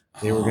death.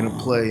 They were going to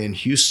play in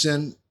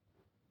Houston.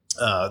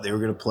 They were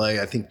going to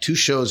play, I think, 2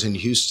 shows in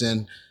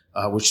Houston,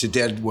 which the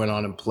Dead went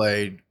on and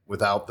played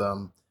without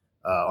them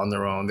on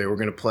their own. They were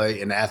going to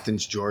play in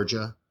Athens,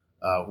 Georgia,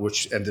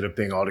 which ended up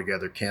being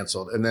altogether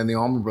canceled. And then the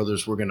Allman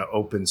Brothers were going to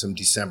open some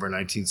December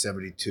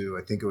 1972.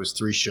 I think it was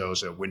 3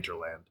 shows at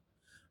Winterland.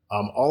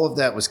 All of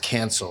that was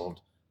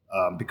canceled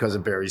because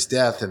of Barry's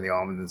death and the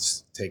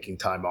Allmans taking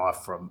time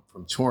off from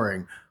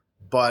touring.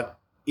 But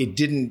it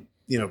didn't,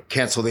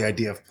 cancel the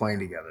idea of playing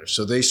together.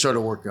 So they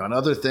started working on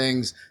other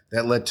things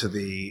that led to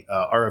the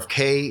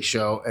RFK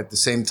show. At the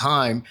same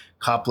time,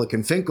 Koplik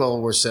and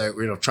Finkel were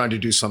trying to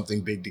do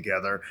something big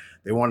together.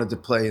 They wanted to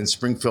play in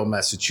Springfield,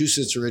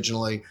 Massachusetts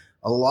originally.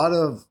 A lot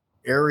of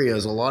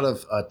areas, a lot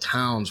of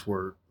towns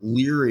were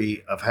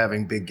leery of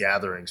having big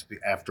gatherings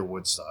after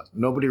Woodstock.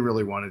 Nobody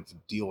really wanted to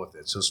deal with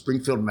it. So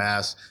Springfield,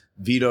 Mass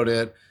vetoed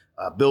it.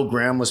 Bill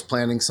Graham was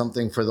planning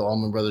something for the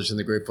Allman Brothers and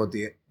the Grateful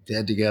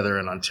Dead together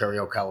in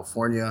Ontario,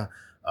 California.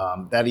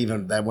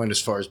 That went as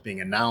far as being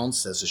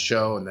announced as a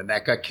show, and then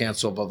that got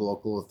canceled by the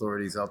local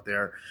authorities out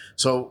there.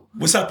 So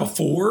was that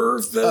before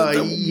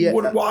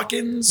the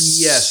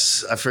Watkins?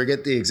 Yes, I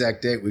forget the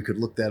exact date. We could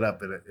look that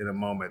up in a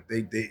moment.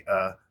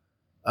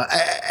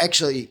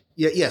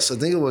 Yes, I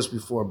think it was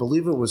before. I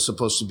believe it was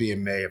supposed to be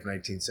in May of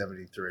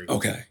 1973.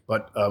 Okay,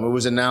 but it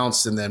was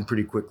announced and then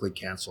pretty quickly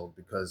canceled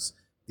because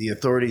the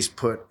authorities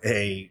put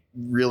a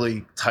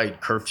really tight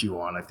curfew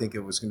on. I think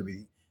it was going to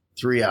be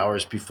 3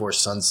 hours before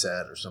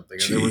sunset or something.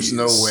 And there was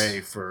no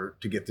way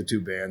to get the 2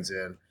 bands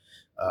in.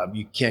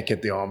 You can't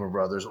get the Allman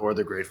Brothers or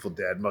the Grateful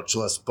Dead, much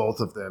less both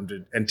of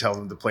them, and tell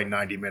them to play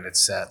 90-minute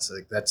sets.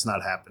 Like, that's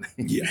not happening.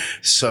 Yeah.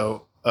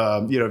 So,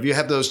 if you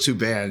have those 2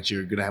 bands,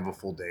 you're going to have a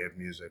full day of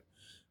music.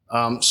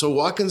 So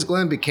Watkins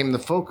Glen became the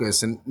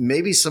focus, and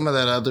maybe some of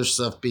that other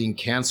stuff being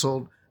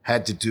canceled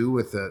had to do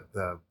with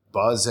the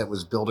buzz that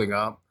was building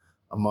up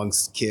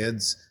amongst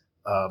kids.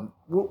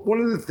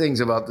 One of the things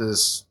about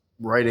this,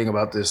 writing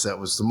about this, that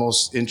was the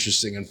most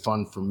interesting and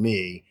fun for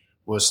me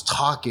was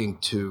talking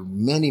to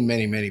many,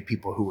 many, many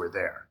people who were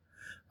there.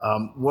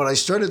 What I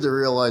started to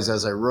realize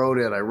as I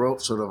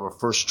wrote sort of a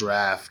first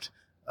draft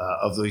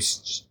of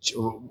these.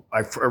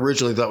 I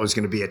originally thought it was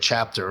going to be a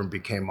chapter and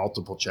became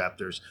multiple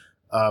chapters.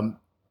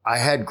 I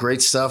had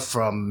great stuff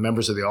from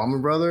members of the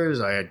Allman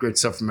Brothers. I had great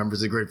stuff from members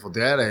of the Grateful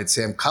Dead. I had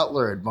Sam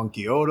Cutler, I had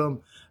Monkey Odom.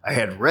 I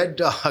had Red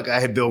Dog. I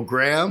had Bill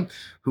Graham,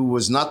 who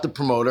was not the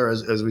promoter,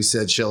 as we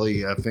said,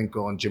 Shelley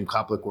Finkel and Jim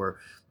Koplik were.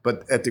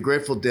 But at the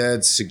Grateful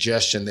Dead's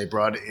suggestion, they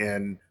brought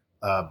in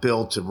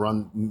Bill to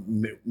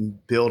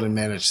build and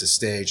manage the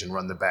stage and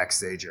run the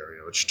backstage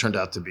area, which turned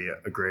out to be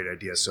a great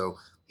idea. So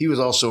he was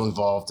also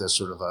involved as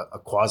sort of a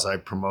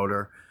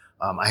quasi-promoter.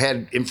 I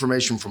had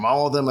information from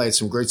all of them. I had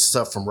some great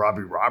stuff from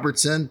Robbie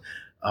Robertson.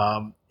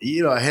 I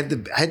had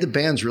the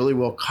bands really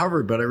well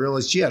covered, but I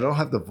realized, I don't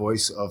have the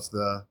voice of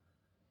the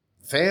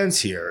fans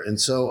here. And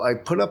so I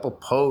put up a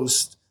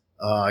post,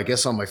 I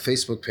guess on my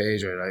Facebook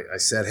page, and I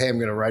said, hey, I'm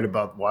going to write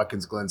about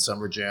Watkins Glen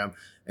Summer Jam.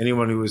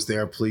 Anyone who was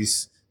there,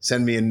 please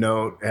send me a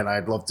note and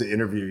I'd love to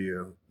interview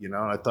you. And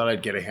I thought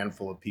I'd get a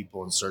handful of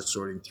people and start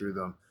sorting through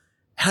them.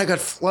 And I got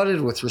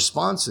flooded with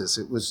responses.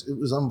 It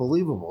was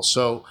unbelievable.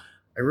 So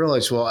I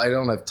realized, well, I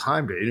don't have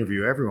time to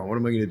interview everyone. What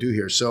am I going to do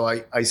here? So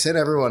I sent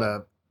everyone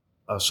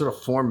a sort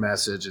of form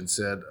message and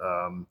said,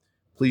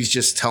 please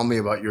just tell me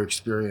about your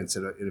experience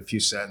in a few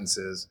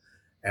sentences.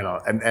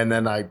 And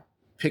then I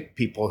picked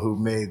people who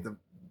made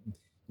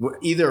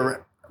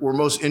either were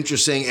most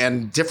interesting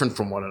and different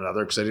from one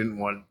another, because I didn't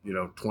want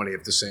 20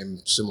 of the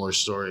similar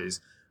stories,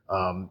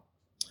 and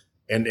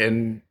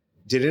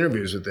did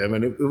interviews with them,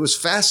 and it was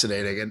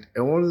fascinating.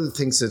 And one of the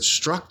things that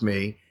struck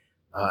me,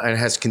 and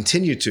has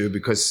continued to,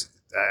 because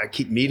I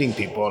keep meeting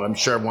people, and I'm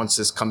sure once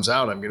this comes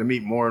out, I'm going to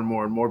meet more and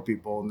more and more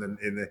people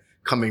in the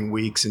coming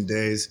weeks and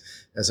days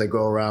as I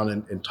go around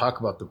and talk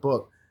about the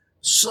book.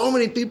 So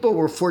many people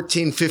were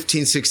 14,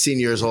 15, 16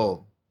 years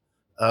old,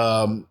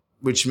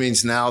 which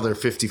means now they're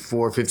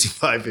 54,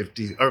 55,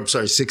 50, or I'm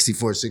sorry,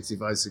 64,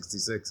 65,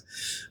 66.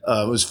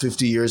 It was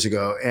 50 years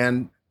ago.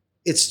 And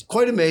it's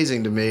quite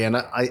amazing to me. And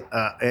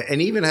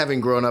and even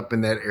having grown up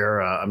in that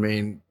era, I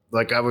mean,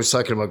 like I was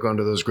talking about going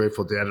to those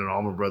Grateful Dead and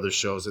Allman Brothers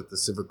shows at the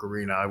Civic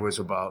Arena. I was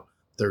about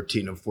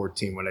 13 and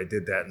 14 when I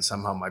did that. And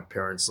somehow my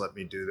parents let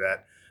me do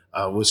that.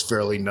 It was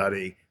fairly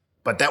nutty.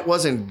 But that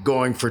wasn't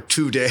going for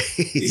 2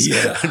 days,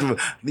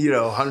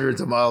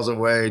 hundreds of miles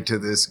away to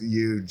this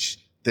huge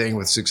thing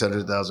with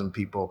 600,000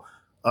 people.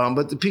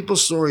 But the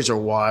people's stories are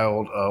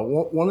wild.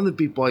 One of the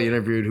people I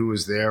interviewed who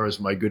was there was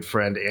my good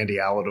friend, Andy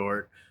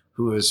Aladort,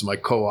 who is my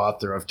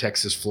co-author of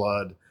Texas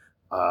Flood,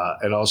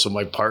 and also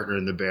my partner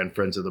in the band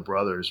Friends of the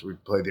Brothers. We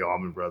played the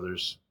Allman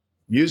Brothers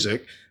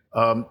music.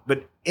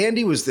 But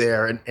Andy was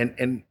there,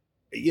 and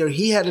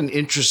he had an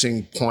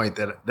interesting point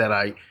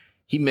that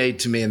he made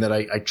to me and that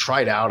I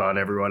tried out on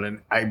everyone. And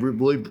I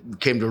really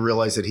came to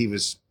realize that he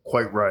was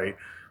quite right.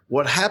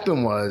 What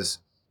happened was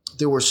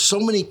there were so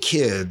many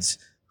kids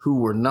who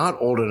were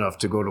not old enough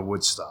to go to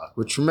Woodstock,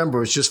 which, remember,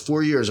 was just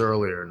 4 years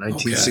earlier,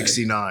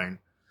 1969. Okay.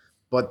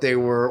 But they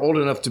were old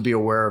enough to be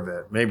aware of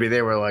it. Maybe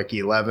they were like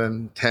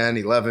 11,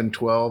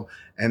 12,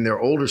 and their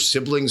older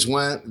siblings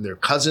went, and their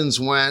cousins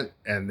went,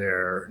 and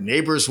their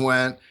neighbors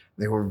went.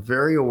 They were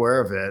very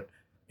aware of it.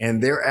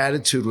 And their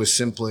attitude was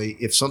simply,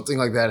 if something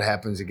like that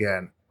happens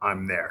again,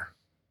 I'm there.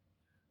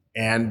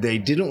 And they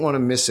didn't want to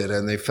miss it.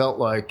 And they felt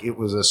like it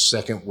was a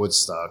second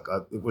Woodstock.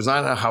 It was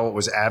not how it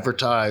was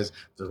advertised.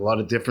 There's a lot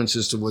of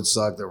differences to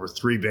Woodstock. There were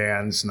 3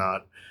 bands,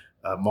 not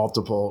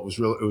multiple. It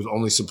was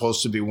only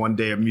supposed to be one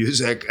day of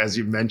music. As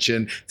you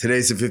mentioned,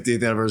 today's the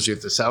 50th anniversary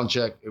of the sound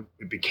check.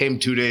 It became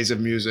 2 days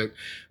of music,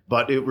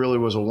 but it really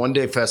was a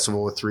 1-day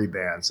festival with 3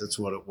 bands. That's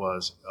what it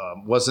was.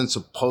 Wasn't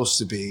supposed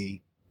to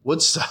be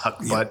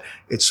Woodstock, but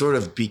it sort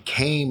of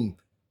became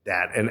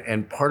that.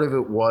 And part of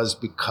it was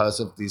because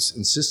of this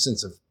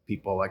insistence of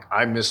people like,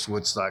 I missed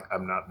Woodstock,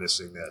 I'm not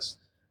missing this.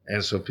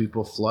 And so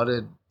people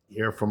flooded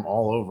here from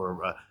all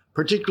over,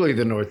 particularly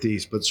the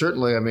Northeast, but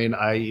certainly, I mean,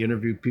 I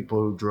interviewed people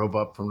who drove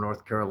up from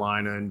North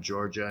Carolina and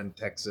Georgia and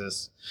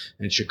Texas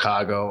and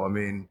Chicago. I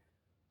mean,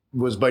 it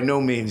was by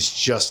no means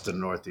just the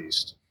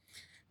Northeast.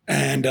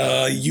 And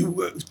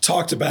you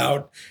talked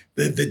about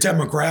the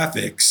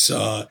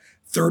demographics.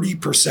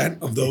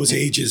 30% of those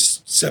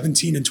ages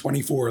 17 and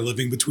 24 are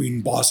living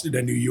between Boston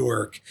and New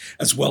York,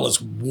 as well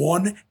as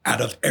 1 out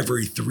of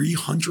every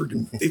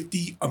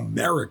 350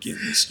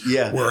 Americans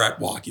were at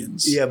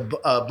Watkins. Yeah,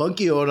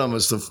 Bunky Odom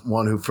was the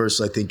one who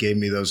first, I think, gave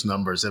me those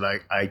numbers, and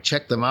I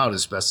checked them out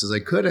as best as I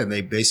could, and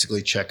they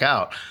basically check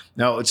out.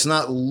 Now, it's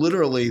not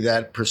literally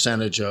that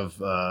percentage of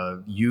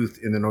youth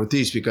in the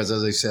Northeast, because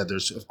as I said,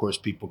 there's, of course,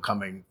 people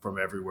coming from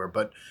everywhere,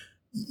 but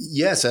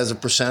yes, as a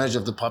percentage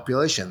of the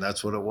population,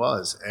 that's what it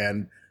was.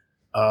 And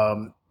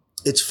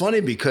it's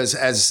funny because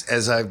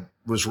as I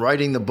was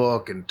writing the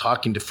book and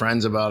talking to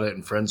friends about it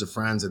and friends of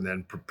friends and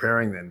then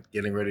preparing and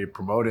getting ready to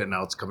promote it, and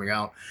now it's coming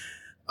out,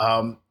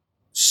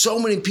 so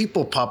many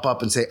people pop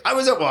up and say, I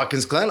was at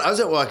Watkins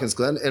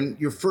Glen. And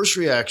your first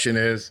reaction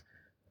is,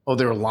 oh,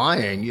 they're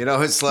lying. You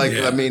know, it's like,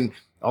 I mean,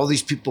 all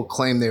these people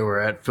claim they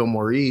were at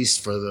Fillmore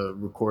East for the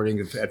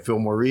recording at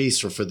Fillmore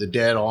East or for the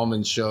Dead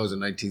Allman shows in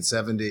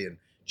 1970. And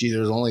gee,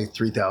 there's only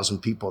 3,000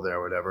 people there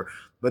or whatever.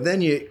 But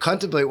then you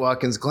contemplate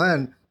Watkins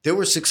Glen, there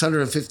were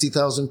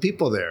 650,000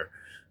 people there.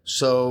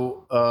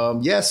 So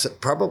yes,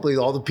 probably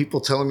all the people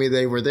telling me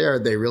they were there,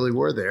 they really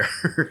were there.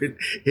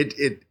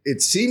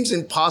 It seems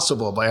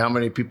impossible by how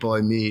many people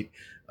I meet,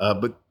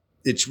 but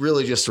it's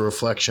really just a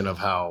reflection of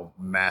how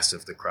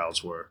massive the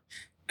crowds were.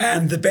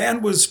 And the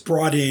band was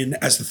brought in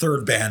as the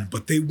third band,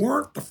 but they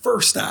weren't the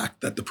first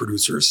act that the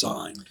producer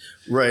assigned.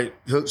 Right.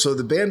 So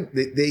the band,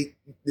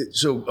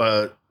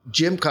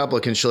 Jim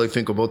Koplik and Shelley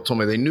Finkel both told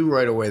me they knew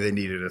right away they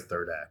needed a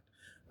third act.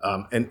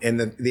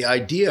 And the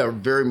idea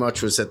very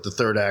much was that the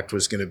third act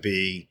was going to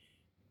be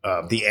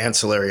the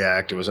ancillary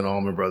act. It was an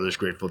Allman Brothers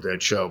Grateful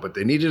Dead show, but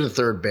they needed a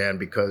third band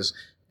because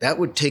that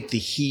would take the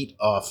heat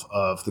off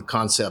of the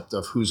concept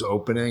of who's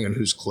opening and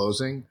who's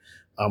closing,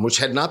 which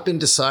had not been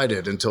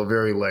decided until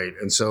very late.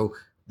 And so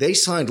they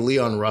signed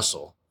Leon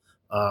Russell.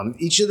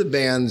 Each of the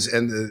bands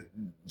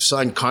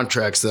signed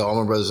contracts, the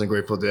Allman Brothers and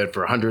Grateful Dead,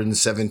 for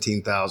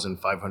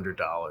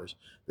 $117,500.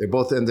 They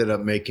both ended up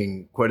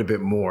making quite a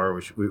bit more,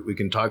 which we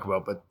can talk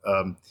about, but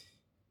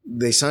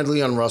they signed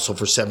Leon Russell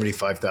for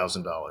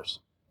 $75,000.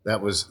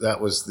 That was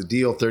the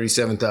deal,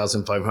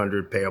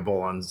 $37,500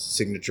 payable on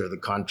signature of the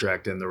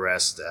contract and the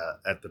rest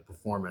at the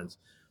performance.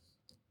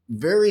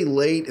 Very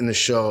late in the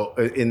show,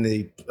 in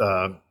the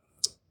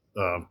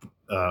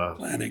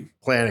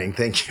planning.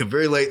 Thank you.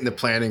 Very late in the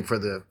planning for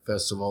the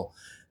festival,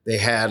 they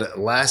had a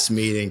last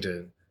meeting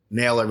to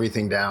nail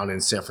everything down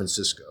in San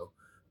Francisco.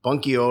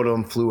 Bunky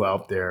Odom flew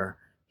out there.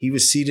 He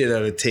was seated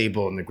at a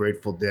table in the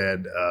Grateful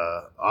Dead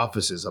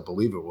offices, I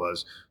believe it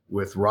was,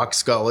 with Rock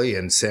Scully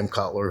and Sam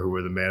Cotler, who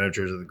were the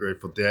managers of the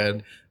Grateful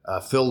Dead,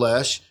 Phil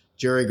Lesh,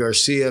 Jerry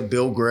Garcia,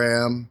 Bill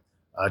Graham,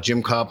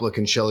 Jim Koplik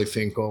and Shelley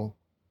Finkel,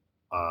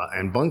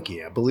 and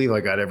Bunky. I believe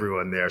I got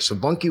everyone there. So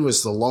Bunky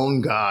was the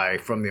lone guy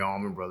from the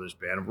Allman Brothers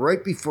Band.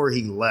 Right before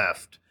he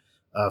left,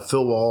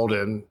 Phil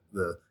Walden,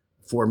 the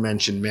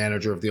aforementioned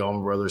manager of the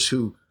Allman Brothers,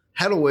 who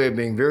had a way of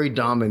being very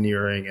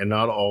domineering and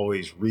not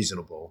always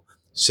reasonable,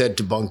 said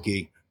to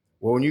Bunky,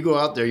 well, when you go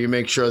out there, you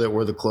make sure that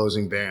we're the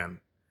closing band.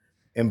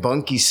 And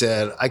Bunky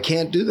said, I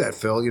can't do that,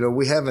 Phil. You know,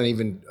 we haven't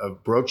even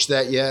broached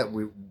that yet.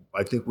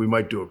 I think we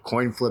might do a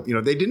coin flip. You know,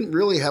 they didn't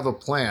really have a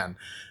plan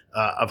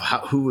of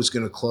who was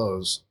going to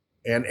close.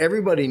 And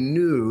everybody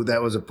knew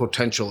that was a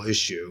potential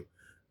issue.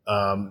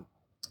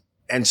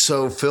 And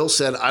so Phil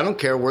said, I don't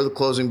care, we're the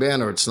closing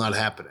band or it's not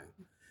happening.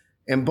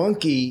 And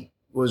Bunky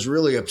was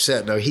really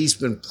upset. Now, he's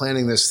been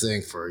planning this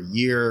thing for a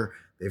year.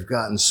 They've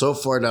gotten so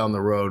far down the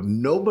road.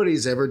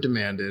 Nobody's ever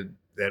demanded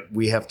that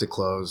we have to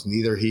close,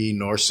 neither he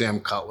nor Sam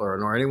Cutler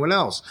nor anyone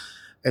else.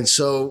 And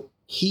so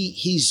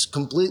he's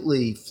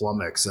completely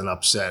flummoxed and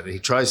upset. He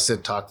tries to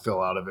talk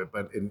Phil out of it,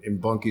 but in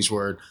Bunky's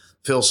word,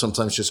 Phil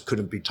sometimes just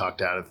couldn't be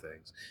talked out of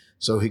things.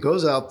 So he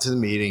goes out to the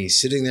meeting. He's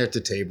sitting there at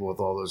the table with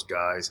all those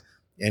guys,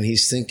 and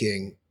he's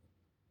thinking,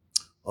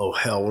 oh,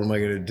 hell, what am I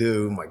going to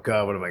do? My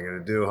God, what am I going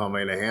to do? How am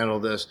I going to handle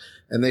this?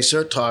 And they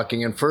start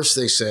talking, and first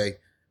they say,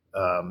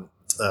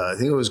 I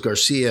think it was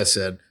Garcia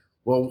said,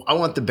 well, I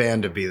want the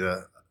band to be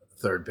the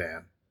third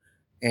band.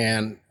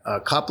 And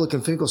Koplik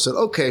and Finkel said,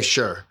 okay,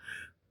 sure.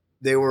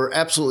 they were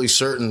absolutely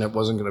certain it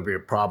wasn't going to be a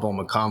problem,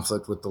 a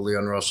conflict with the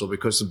Leon Russell,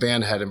 because the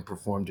band hadn't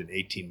performed in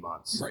 18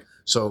 months. Right.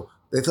 So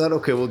they thought,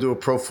 okay, we'll do a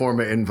pro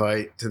forma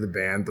invite to the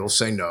band. They'll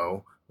say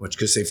no, which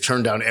because they've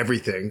turned down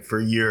everything for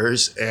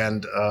years,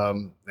 and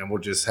we'll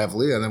just have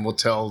Leon, and we'll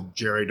tell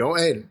Jerry, don't.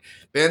 Hey,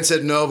 band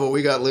said no, but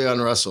we got Leon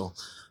Russell,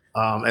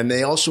 and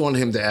they also wanted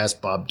him to ask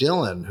Bob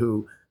Dylan,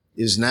 who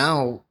is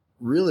now.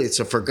 Really, it's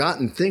a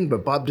forgotten thing,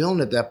 but Bob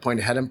Dylan at that point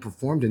hadn't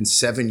performed in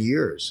 7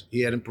 years. He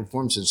hadn't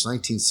performed since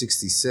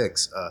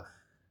 1966.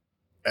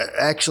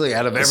 Actually,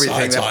 out of everything,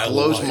 Besides that Isle of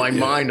blows Wight, my yeah.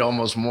 mind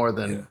almost more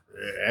than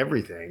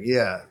everything.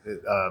 Yeah.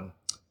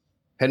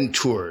 Hadn't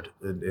toured.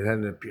 It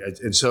hadn't,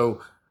 and so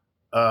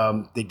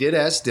they did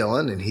ask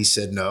Dylan, and he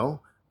said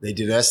no. They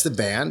did ask the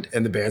band,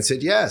 and the band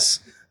said yes,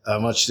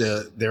 much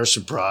to their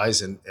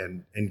surprise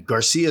and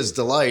Garcia's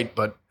delight,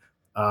 but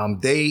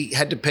they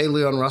had to pay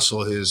Leon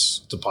Russell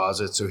his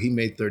deposit, so he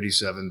made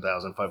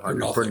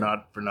 $37,500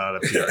 for not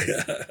appearing.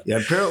 Yeah,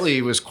 apparently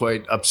he was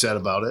quite upset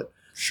about it.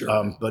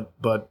 Sure.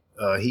 But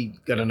he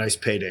got a nice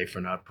payday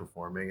for not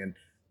performing. And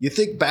you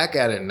think back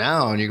at it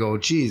now, and you go,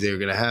 "Geez, they were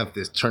going to have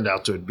this." Turned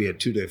out to be a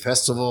 2-day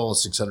festival,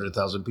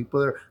 600,000 people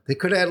there. They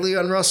could have had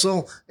Leon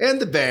Russell and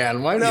the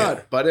band. Why not?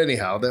 Yeah. But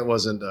anyhow, that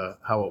wasn't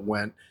how it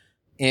went.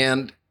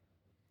 And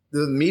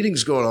the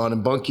meeting's going on,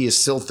 and Bunky is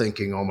still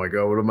thinking, oh my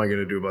God, what am I going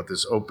to do about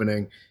this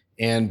opening?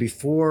 And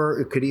before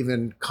it could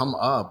even come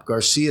up,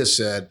 Garcia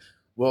said,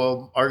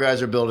 well, our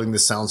guys are building the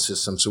sound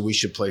system, so we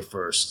should play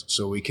first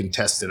so we can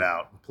test it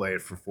out and play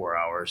it for 4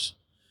 hours.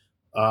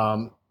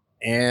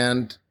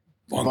 And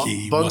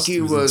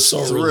Bunky was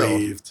so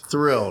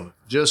thrilled,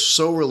 just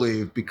so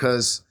relieved,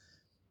 because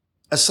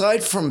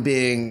aside from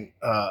being,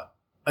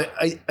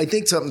 I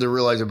think something to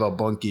realize about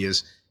Bunky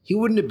is, he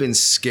wouldn't have been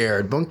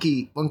scared.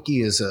 Bunky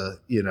is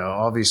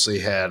obviously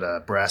had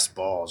brass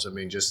balls. I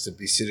mean, just to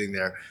be sitting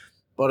there.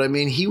 But I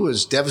mean, he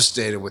was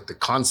devastated with the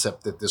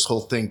concept that this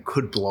whole thing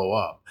could blow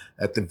up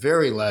at the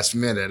very last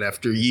minute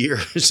after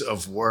years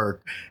of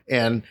work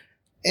and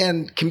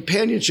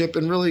companionship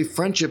and really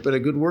friendship and a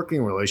good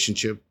working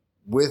relationship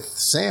with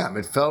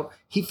Sam.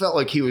 He felt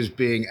like he was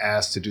being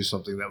asked to do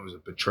something that was a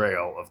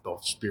betrayal of the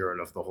spirit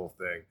of the whole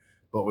thing,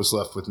 but was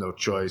left with no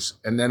choice.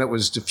 And then it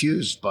was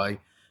diffused by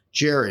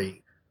Jerry.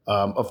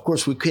 Of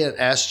course, we can't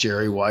ask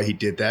Jerry why he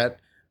did that.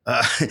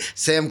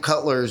 Sam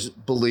Cutler's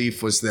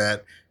belief was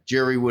that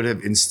Jerry would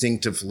have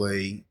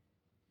instinctively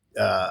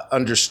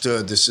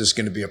understood this is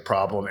going to be a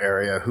problem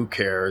area. Who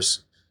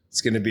cares?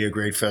 It's going to be a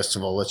great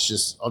festival.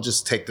 I'll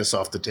just take this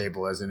off the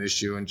table as an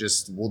issue and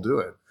we'll do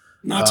it.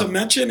 Not to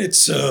mention,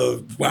 it's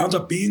wound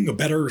up being a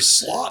better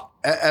slot.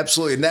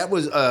 Absolutely. And that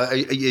was,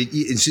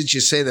 and since you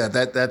say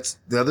that's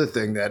the other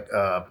thing that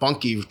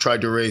Bunky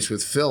tried to raise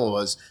with Phil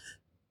was,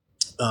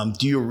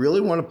 do you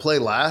really want to play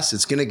last?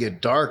 It's going to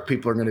get dark.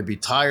 People are going to be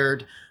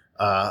tired.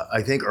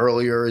 I think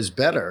earlier is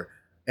better.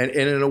 And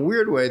in a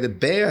weird way, the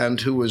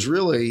band, who was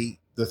really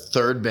the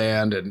third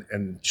band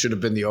and should have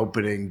been the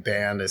opening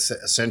band,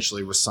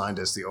 essentially was signed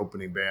as the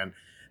opening band,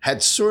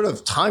 had sort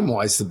of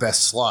time-wise the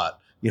best slot.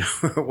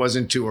 It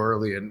wasn't too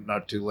early and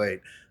not too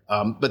late.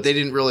 But they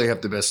didn't really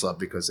have the best slot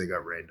because they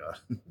got rained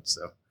on.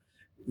 So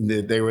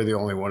they were the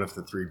only one of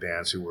the three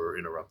bands who were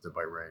interrupted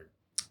by rain.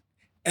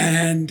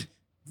 And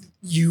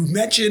you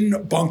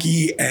mentioned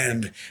Bunky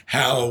and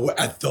how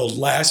at the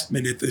last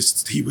minute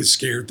he was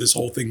scared this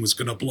whole thing was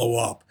going to blow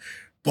up.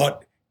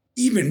 But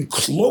even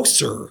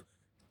closer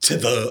to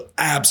the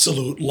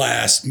absolute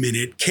last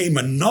minute came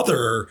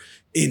another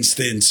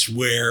instance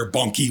where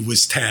Bunky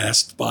was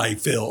tasked by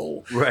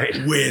Phil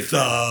with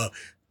on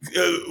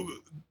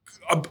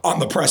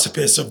the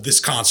precipice of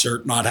this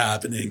concert not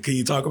happening. Can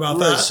you talk about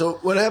that? So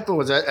what happened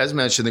was, as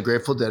mentioned, the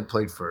Grateful Dead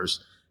played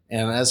first.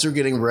 And as they're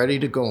getting ready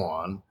to go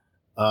on,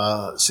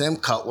 Sam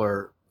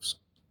Cutler,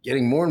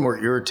 getting more and more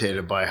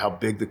irritated by how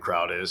big the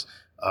crowd is.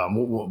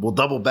 We'll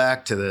double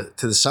back to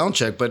the sound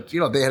check, but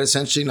they had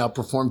essentially now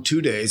performed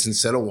 2 days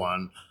instead of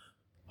one.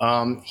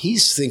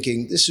 He's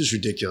thinking, this is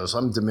ridiculous.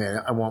 I'm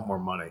demanding, I want more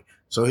money.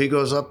 So he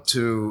goes up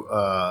to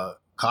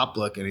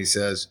Koplik and he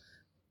says,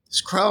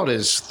 this crowd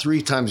is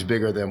 3 times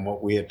bigger than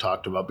what we had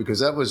talked about,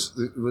 because that was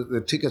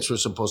the tickets were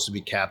supposed to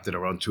be capped at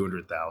around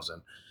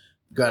 200,000.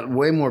 Got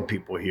way more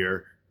people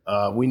here.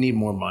 We need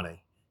more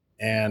money.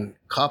 And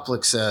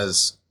Koplik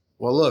says,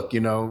 well, look,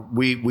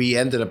 we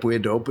ended up, we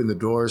had to open the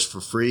doors for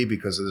free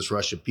because of this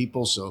rush of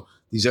people. So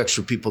these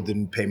extra people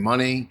didn't pay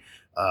money.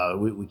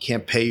 We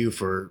can't pay you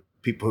for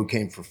people who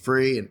came for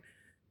free.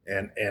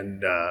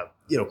 And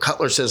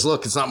Cutler says,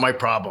 look, it's not my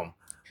problem.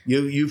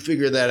 You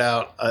figure that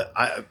out.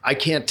 I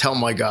can't tell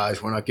my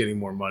guys we're not getting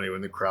more money when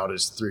the crowd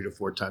is 3 to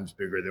 4 times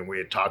bigger than we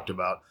had talked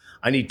about.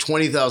 I need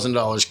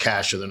 $20,000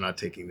 cash or they're not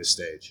taking the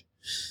stage.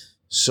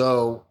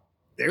 So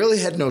they really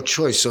had no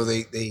choice. So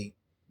they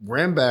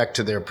ran back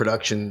to their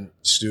production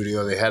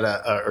studio. They had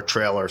a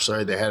trailer.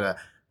 Sorry, they had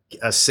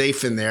a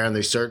safe in there, and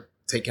they start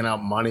taking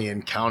out money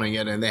and counting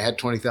it, and they had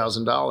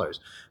 $20,000.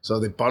 So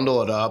they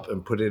bundle it up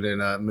and put it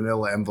in a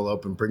manila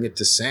envelope and bring it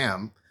to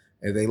Sam.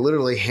 And they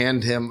literally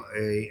hand him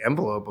a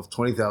envelope of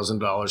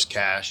 $20,000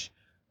 cash.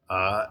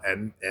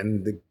 And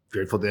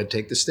Grateful Dead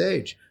take the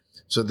stage.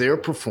 So they're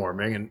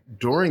performing, and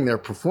during their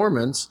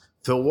performance,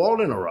 Phil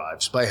Walden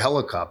arrives by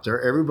helicopter.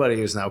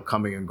 Everybody is now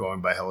coming and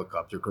going by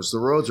helicopter because the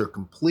roads are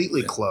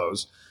completely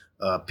closed.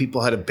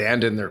 People had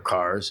abandoned their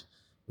cars,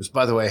 which,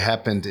 by the way,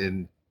 happened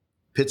in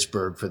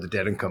Pittsburgh for the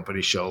Dead and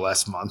Company show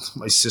last month.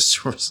 My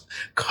sister was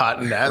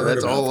caught in that.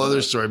 That's a whole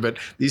other story, but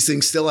these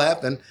things still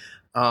happen.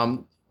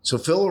 So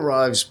Phil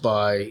arrives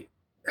by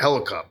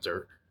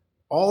helicopter.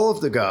 All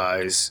of the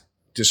guys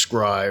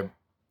describe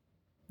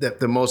that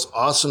the most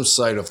awesome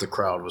sight of the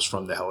crowd was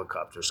from the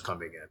helicopters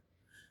coming in.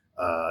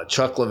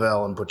 Chuck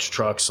Leavell and Butch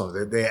Trucks, so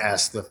they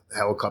asked the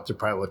helicopter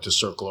pilot to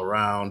circle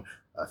around.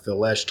 Phil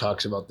Lesh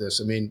talks about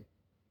this. I mean,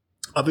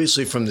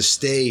 obviously from the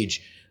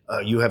stage,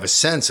 you have a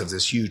sense of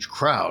this huge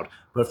crowd,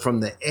 but from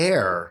the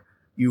air,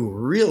 you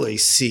really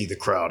see the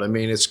crowd. I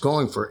mean, it's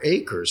going for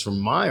acres, for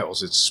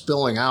miles. It's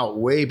spilling out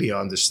way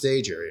beyond the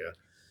stage area.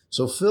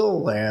 So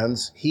Phil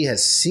lands. He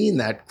has seen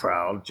that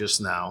crowd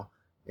just now,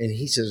 and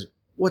he says,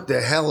 what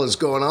the hell is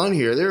going on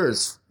here? There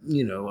is,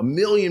 1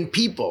 million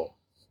people.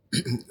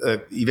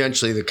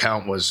 Eventually, the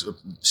count was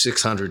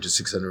 600 to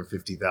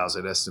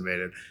 650,000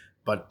 estimated.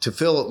 But to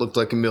Phil, it looked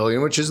like 1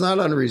 million, which is not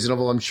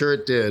unreasonable. I'm sure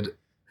it did.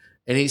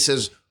 And he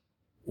says,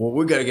 well,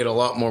 we got to get a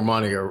lot more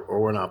money or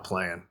we're not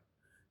playing.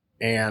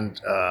 And,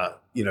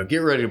 get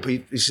ready to,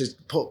 he says,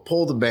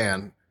 pull the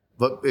band.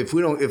 But if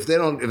they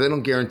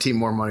don't guarantee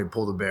more money,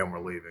 pull the band, we're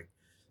leaving.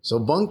 So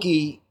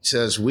Bunky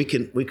says, we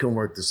can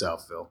work this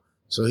out, Phil.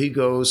 So he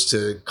goes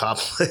to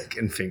Koplik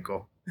and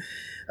Finkel.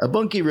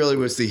 Bunky really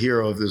was the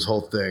hero of this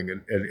whole thing.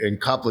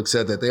 And Koplik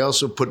said that they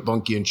also put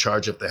Bunky in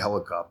charge of the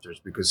helicopters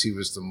because he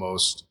was the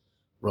most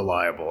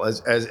reliable.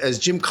 As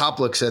Jim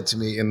Koplik said to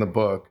me in the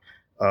book,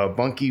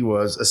 Bunky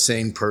was a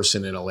sane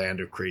person in a land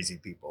of crazy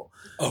people.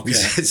 Okay. He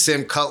said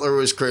Sam Cutler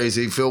was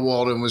crazy, Phil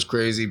Walden was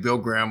crazy, Bill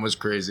Graham was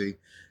crazy,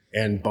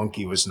 and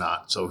Bunky was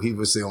not. So he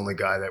was the only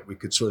guy that we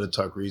could sort of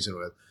talk reason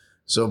with.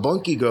 So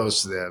Bunky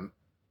goes to them.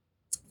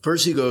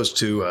 First, he goes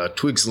to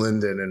Twigs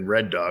Linden and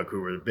Red Dog,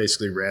 who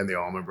basically ran the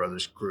Allman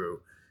Brothers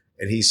crew.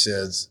 And he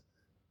says,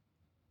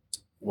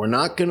 we're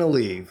not going to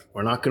leave.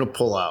 We're not going to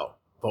pull out,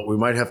 but we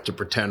might have to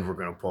pretend we're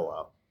going to pull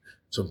out.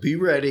 So be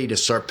ready to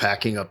start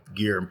packing up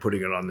gear and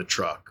putting it on the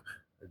truck.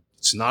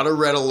 It's not a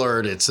red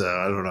alert. It's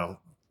Yellow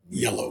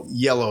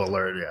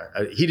alert.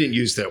 Yeah. He didn't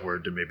use that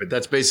word to me, but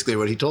that's basically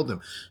what he told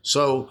them.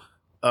 So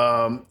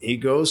he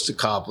goes to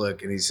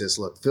Koplik and he says,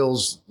 look,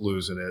 Phil's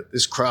losing it.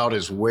 This crowd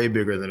is way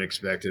bigger than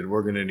expected.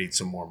 We're going to need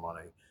some more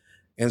money.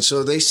 And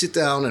so they sit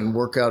down and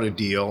work out a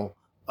deal.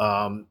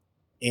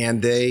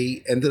 And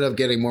they ended up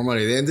getting more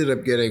money. They ended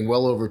up getting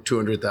well over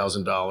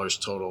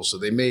 $200,000 total. So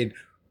they made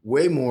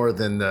way more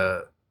than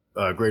the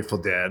Grateful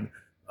Dead.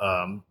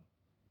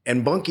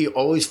 And Bunky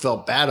always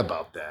felt bad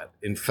about that.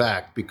 In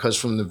fact, because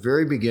from the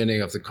very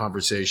beginning of the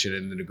conversation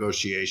and the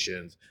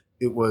negotiations,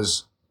 it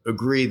was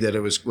agreed that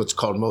it was what's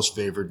called most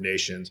favored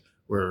nations,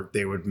 where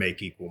they would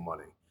make equal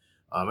money.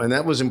 And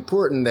that was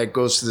important. That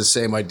goes to the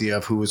same idea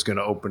of who was going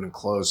to open and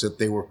close, that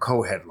they were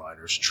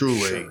co-headliners.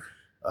 Truly, sure.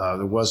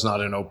 There was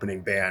not an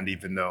opening band,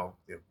 even though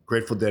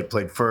Grateful Dead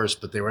played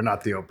first, but they were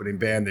not the opening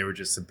band. They were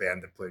just the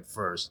band that played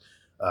first.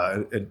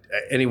 And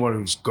anyone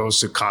who goes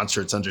to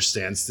concerts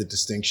understands the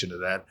distinction of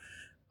that.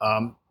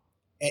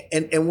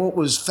 And what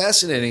was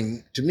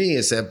fascinating to me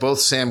is that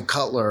both Sam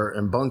Cutler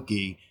and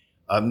Bunky,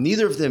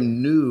 neither of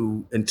them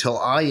knew until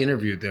I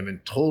interviewed them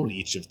and told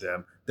each of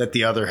them that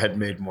the other had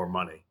made more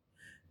money.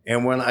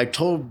 And when I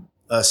told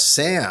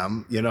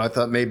Sam, I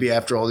thought maybe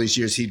after all these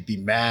years he'd be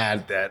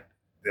mad that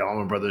the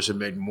Allman Brothers had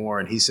made more.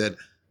 And he said,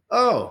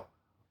 oh,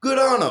 good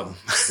on them.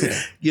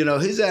 Yeah.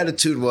 His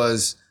attitude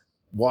was,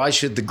 why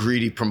should the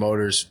greedy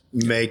promoters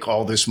make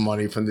all this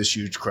money from this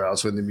huge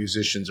crowd when the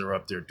musicians are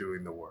up there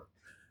doing the work?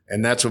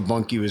 And that's what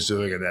Bunky was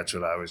doing, and that's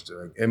what I was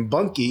doing. And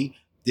Bunky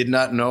did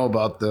not know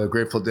about the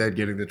Grateful Dead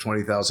getting the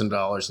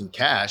 $20,000 in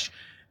cash.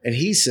 And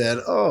he said,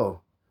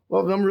 oh,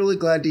 well, I'm really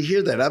glad to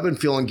hear that. I've been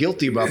feeling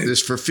guilty about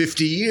this for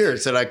 50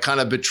 years, that I kind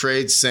of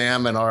betrayed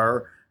Sam and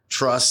our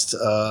trust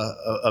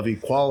of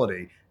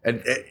equality.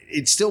 And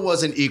it still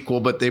wasn't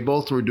equal, but they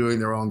both were doing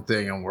their own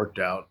thing and worked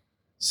out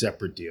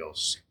separate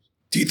deals.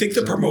 Do you think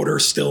the promoter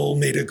still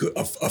made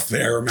a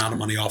fair amount of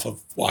money off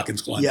of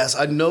Watkins Glen? Yes,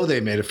 I know they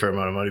made a fair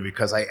amount of money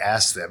because I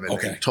asked them and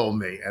they told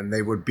me, and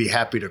they would be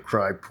happy to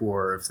cry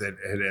poor if that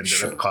had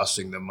ended up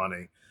costing them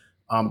money.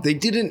 They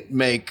didn't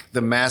make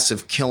the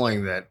massive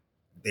killing that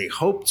they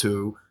hoped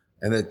to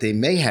and that they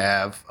may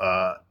have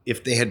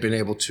if they had been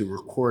able to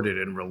record it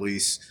and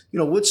release.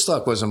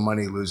 Woodstock was a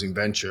money-losing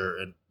venture.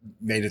 It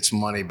made its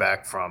money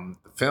back from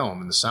the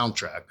film and the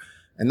soundtrack.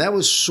 And that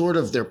was sort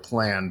of their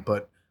plan,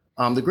 but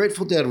the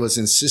Grateful Dead was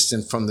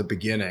insistent from the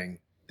beginning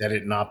that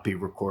it not be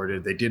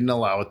recorded. They didn't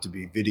allow it to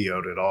be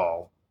videoed at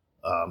all.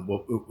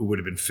 It would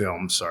have been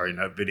filmed, sorry,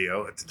 not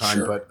video at the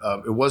time, but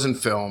it wasn't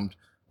filmed.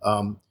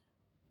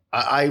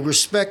 I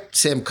respect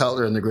Sam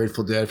Cutler and the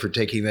Grateful Dead for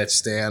taking that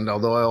stand,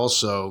 although I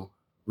also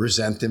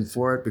resent them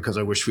for it because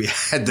I wish we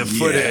had the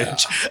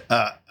footage.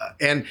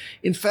 And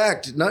in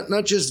fact,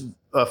 not just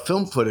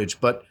film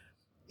footage, but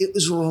it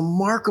was a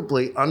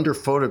remarkably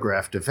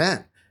under-photographed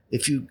event.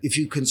 If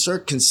you can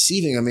start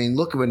conceiving, I mean,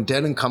 look when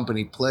Dead and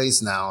Company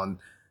plays now, and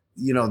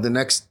the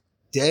next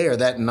day or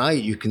that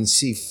night, you can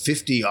see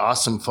 50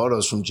 awesome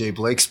photos from Jay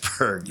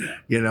Blakesberg.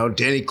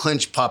 Danny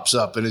Clinch pops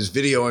up and is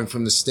videoing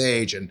from the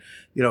stage, and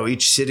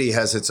each city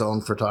has its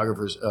own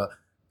photographers,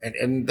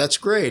 and that's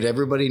great.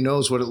 Everybody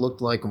knows what it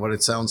looked like and what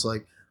it sounds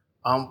like.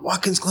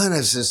 Watkins Glen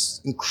has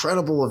this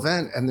incredible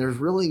event, and there's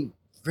really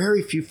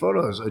very few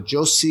photos.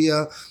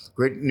 Josiah,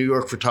 great New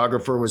York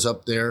photographer, was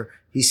up there.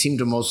 He seemed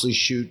to mostly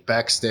shoot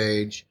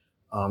backstage.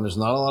 There's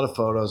not a lot of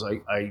photos.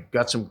 I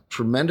got some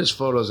tremendous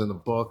photos in the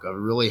book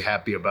I'm really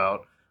happy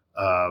about.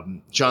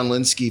 John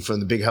Linsky from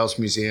the Big House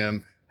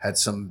Museum had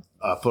some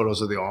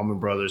photos of the Allman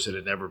Brothers that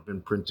had never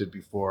been printed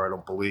before, I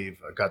don't believe.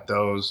 I got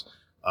those,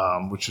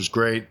 which was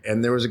great.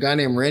 And there was a guy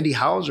named Randy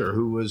Hauser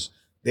who was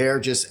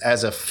there just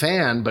as a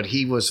fan, but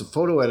he was a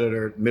photo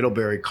editor at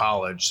Middlebury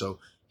College. So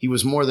he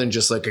was more than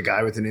just like a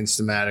guy with an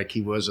Instamatic.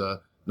 He was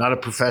not a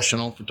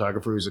professional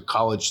photographer. He was a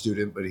college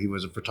student, but he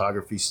was a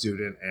photography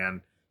student,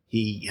 and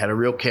he had a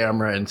real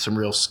camera and some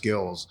real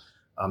skills.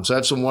 So I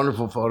have some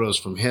wonderful photos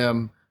from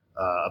him,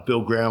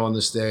 Bill Graham on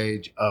the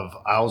stage, of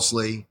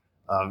Owsley,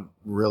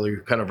 really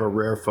kind of a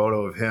rare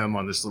photo of him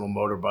on this little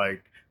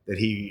motorbike that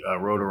he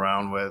rode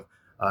around with.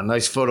 A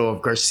nice photo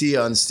of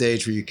Garcia on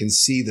stage where you can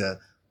see the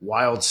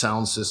wild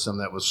sound system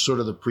that was sort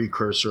of the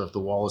precursor of the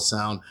Wall of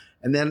Sound.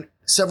 And then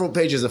several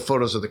pages of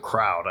photos of the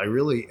crowd. I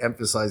really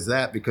emphasize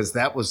that because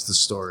that was the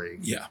story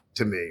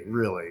to me,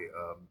 really.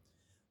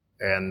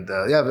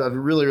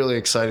 I'm really, really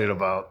excited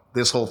about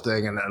this whole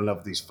thing, and I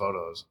love these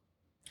photos.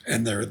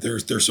 And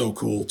they're so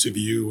cool to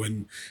view,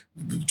 and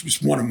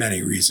just one of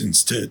many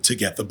reasons to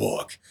get the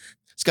book.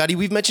 Scotty,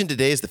 we've mentioned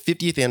today is the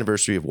 50th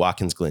anniversary of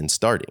Watkins Glen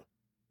starting,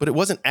 but it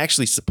wasn't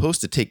actually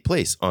supposed to take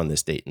place on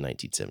this date in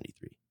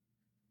 1973.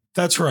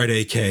 That's right,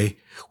 AK.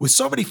 With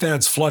so many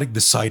fans flooding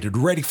the site and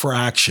ready for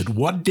action,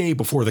 one day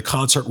before the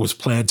concert was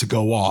planned to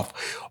go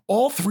off,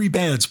 all three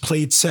bands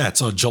played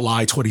sets on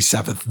July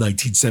 27th,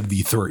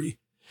 1973.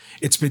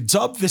 It's been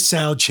dubbed the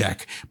sound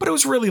check, but it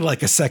was really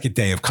like a second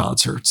day of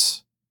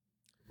concerts.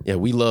 Yeah,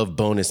 we love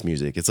bonus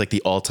music. It's like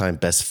the all-time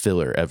best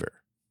filler ever.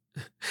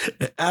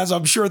 As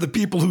I'm sure the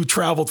people who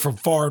traveled from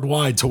far and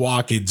wide to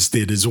Watkins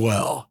did as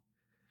well.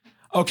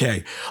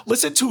 Okay,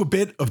 listen to a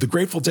bit of the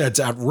Grateful Dead's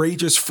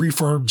outrageous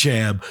freeform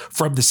jam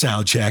from the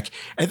soundcheck,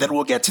 and then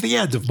we'll get to the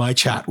end of my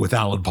chat with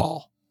Alan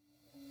Paul.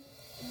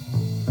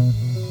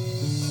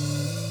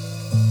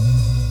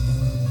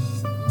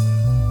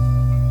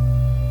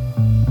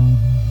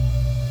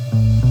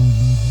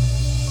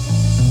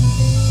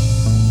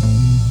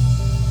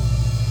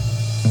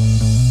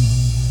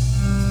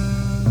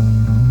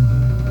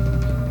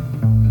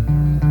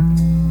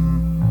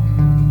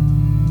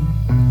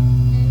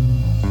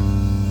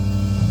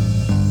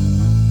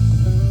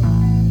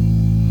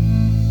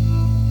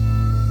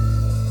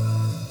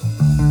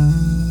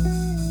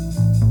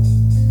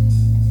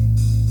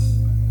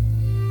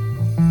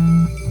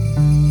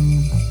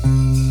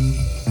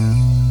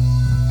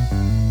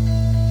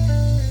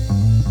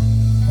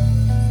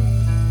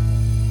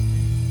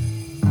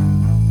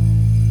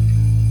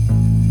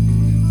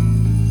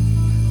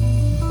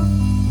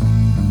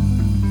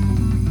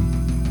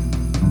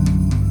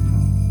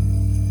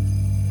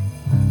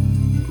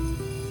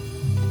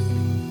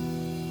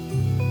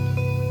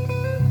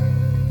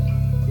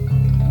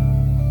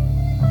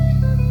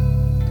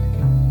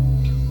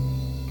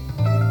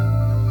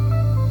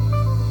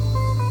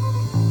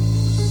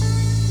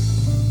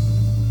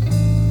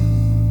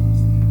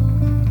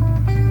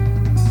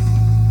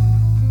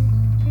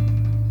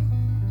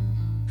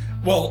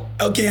 Well,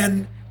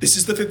 again, this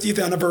is the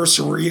 50th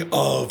anniversary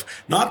of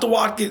not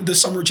the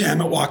Summer Jam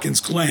at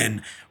Watkins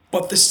Glen,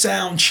 but the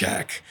sound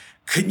check.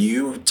 Can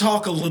you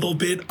talk a little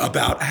bit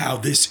about how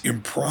this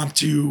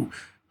impromptu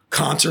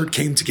concert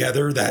came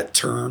together that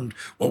turned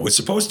what was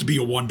supposed to be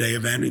a one-day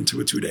event into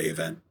a two-day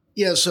event?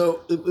 Yeah,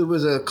 so it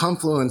was a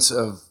confluence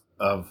of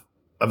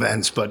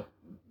events, but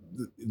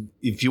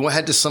if you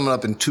had to sum it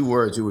up in two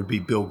words, it would be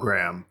Bill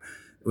Graham.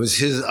 It was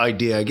his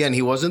idea. Again,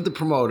 he wasn't the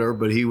promoter,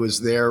 but he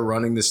was there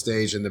running the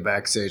stage and the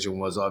backstage and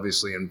was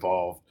obviously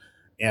involved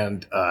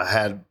and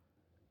had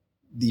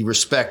the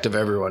respect of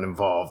everyone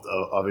involved.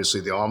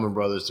 Obviously, the Allman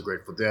Brothers, the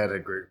Grateful Dead,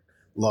 had great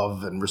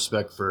love and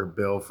respect for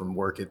Bill from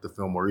work at the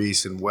Fillmore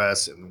East and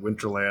West and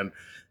Winterland.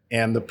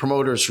 And the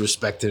promoters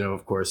respected him,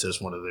 of course, as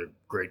one of the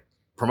great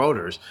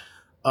promoters.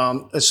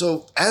 And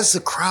so as the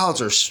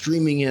crowds are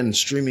streaming in,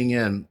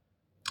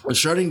 we're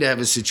starting to have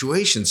a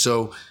situation.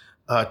 So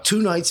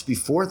 2 nights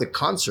before the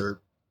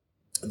concert,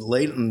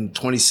 late on the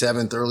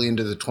 27th, early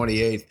into the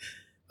 28th,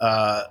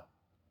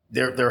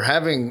 they're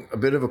having a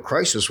bit of a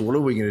crisis. What are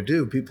we going to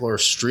do? People are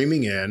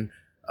streaming in.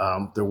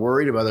 They're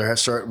worried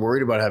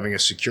about having a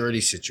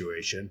security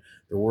situation.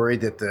 They're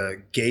worried that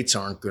the gates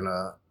aren't going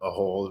to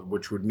hold,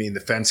 which would mean the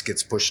fence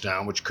gets pushed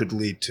down, which could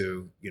lead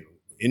to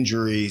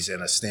injuries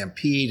and a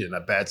stampede and a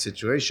bad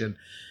situation.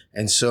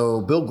 And so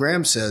Bill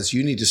Graham says,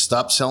 you need to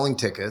stop selling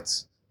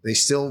tickets They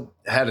still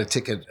had a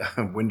ticket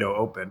window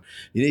open.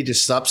 You need to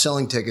stop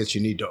selling tickets.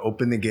 You need to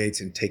open the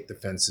gates and take the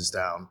fences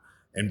down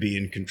and be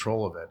in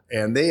control of it.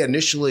 And they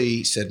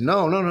initially said,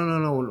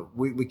 no.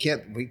 We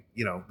can't,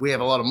 we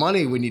have a lot of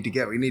money. We need to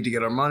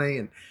get our money.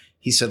 And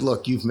he said,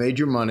 look, you've made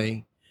your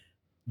money.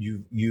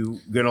 You're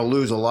going to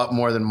lose a lot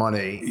more than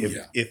money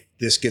if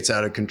this gets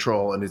out of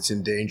control and it's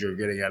in danger of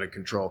getting out of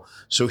control.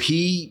 So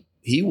he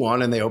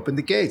won and they opened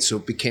the gates. So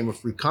it became a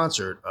free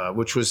concert,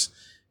 which was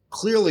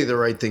clearly the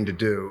right thing to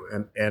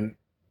do. And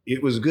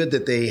it was good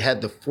that they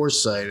had the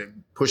foresight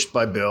pushed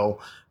by Bill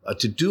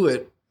to do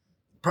it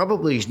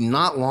probably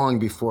not long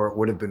before it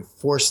would have been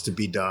forced to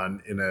be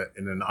done in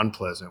an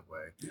unpleasant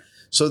way. Yeah.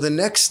 So the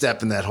next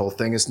step in that whole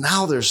thing is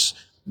now there's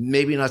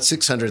maybe not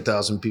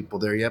 600,000 people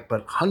there yet,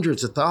 but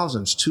hundreds of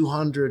thousands,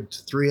 200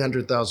 to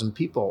 300,000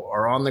 people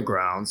are on the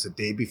grounds the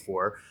day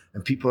before,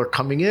 and people are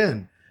coming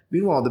in.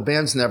 Meanwhile, the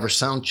band's never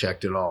sound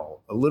checked at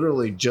all.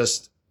 Literally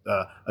just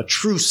a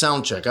true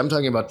sound check. I'm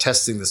talking about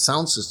testing the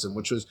sound system,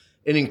 which was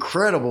an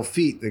incredible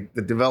feat,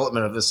 the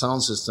development of the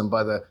sound system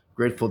by the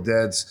Grateful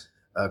Dead's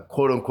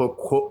quote unquote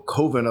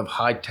coven of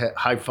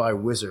hi-fi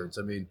wizards.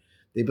 I mean,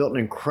 they built an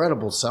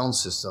incredible sound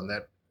system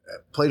that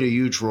played a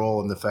huge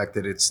role in the fact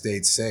that it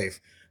stayed safe.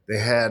 They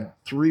had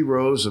 3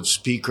 rows of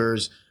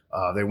speakers.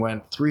 They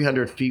went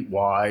 300 feet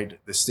wide.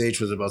 The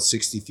stage was about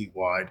 60 feet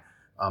wide.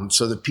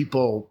 So the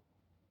people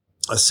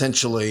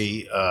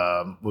essentially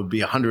would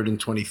be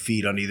 120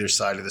 feet on either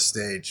side of the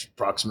stage,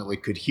 approximately,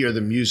 could hear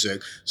the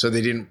music. So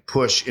they didn't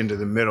push into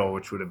the middle,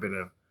 which would have been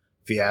a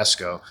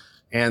fiasco.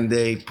 And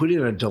they put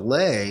in a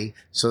delay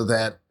so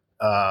that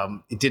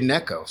it didn't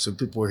echo. So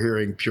people were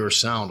hearing pure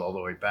sound all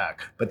the way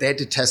back. But they had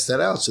to test that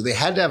out. So they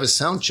had to have a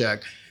sound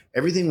check.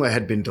 Everything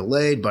had been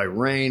delayed by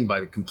rain, by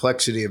the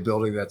complexity of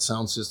building that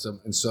sound system.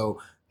 And so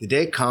the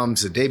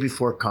day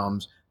before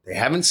comes, they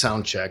haven't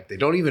sound checked. They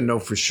don't even know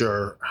for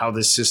sure how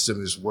this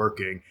system is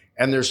working.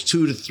 And there's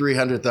 200,000 to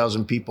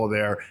 300,000 people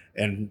there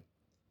and,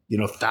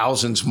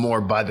 thousands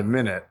more by the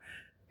minute.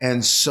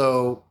 And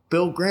so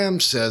Bill Graham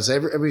says,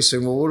 everybody's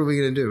saying, well, what are we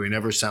going to do? We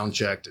never sound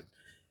checked it.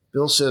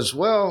 Bill says,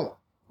 well,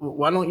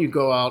 why don't you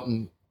go out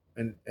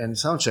and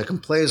sound check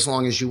and play as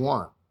long as you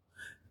want?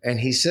 And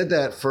he said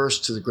that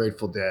first to the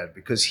Grateful Dead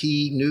because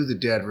he knew the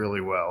Dead really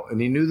well. And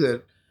he knew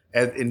that,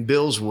 in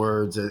Bill's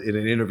words, in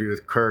an interview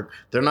with Kirk,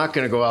 they're not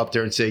going to go out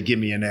there and say, give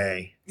me an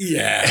A.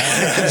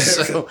 Yeah.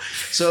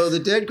 so the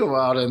Dead go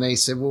out and they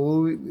said,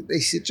 well, they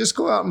said, just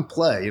go out and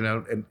play,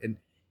 and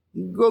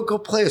go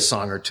play a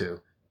song or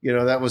two.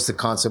 That was the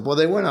concept. Well,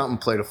 they went out and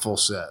played a full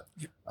set.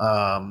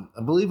 I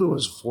believe it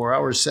was a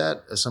 4-hour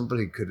set.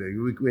 Somebody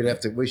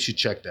we should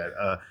check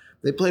that.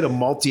 They played a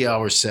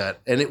multi-hour set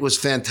and it was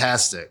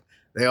fantastic.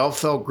 They all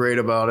felt great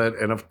about it.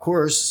 And of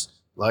course,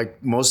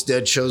 like most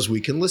Dead shows,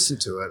 we can listen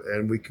to it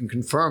and we can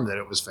confirm that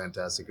it was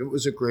fantastic. It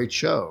was a great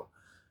show.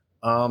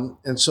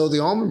 And so the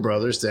Allman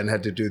Brothers then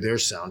had to do their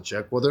sound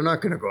check. Well, they're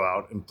not going to go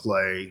out and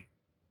play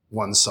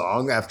one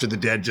song after the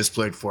Dead just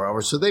played 4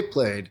 hours. So they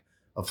played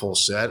a full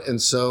set.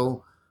 And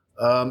so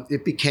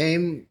it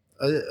became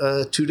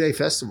a 2-day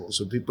festival.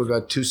 So people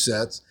got 2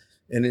 sets.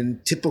 And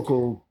in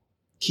typical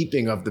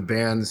keeping of the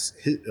band's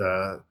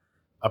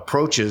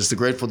approaches, the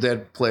Grateful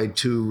Dead played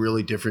 2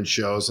 really different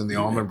shows, and the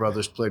Allman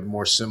Brothers played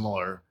more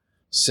similar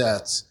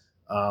sets.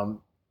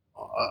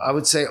 I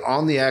would say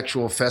on the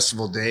actual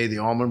festival day, the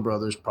Allman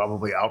Brothers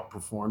probably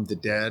outperformed the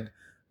Dead.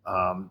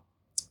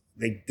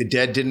 The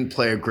Dead didn't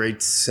play a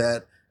great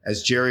set.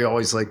 As Jerry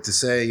always liked to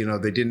say,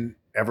 they didn't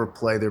ever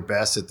play their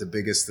best at the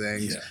biggest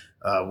things.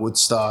 Yeah.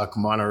 Woodstock,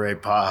 Monterey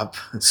Pop.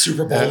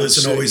 Super Bowl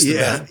isn't always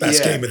the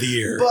best game of the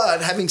year.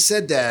 But having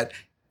said that,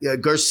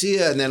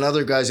 Garcia and then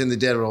other guys in the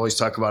Dead would always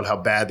talk about how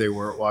bad they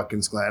were at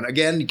Watkins Glen.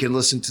 Again, you can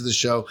listen to the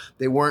show.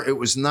 It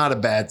was not a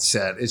bad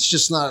set. It's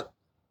just not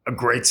a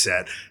great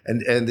set.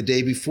 And the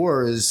day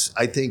before is,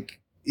 I think,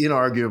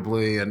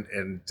 inarguably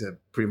and to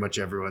pretty much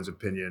everyone's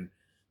opinion,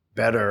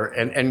 better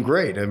and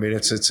great. I mean,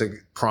 it's a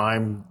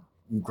prime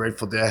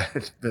Grateful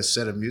Dead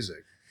set of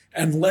music.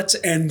 And let's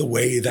end the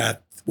way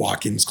that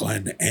Watkins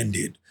Glen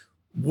ended.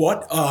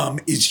 What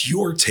is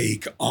your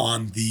take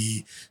on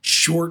the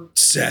short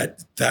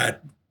set,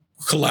 that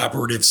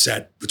collaborative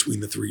set between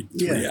the three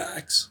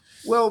acts?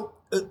 Well,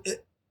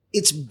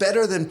 it's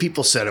better than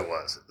people said it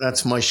was.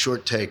 That's my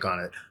short take on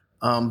it.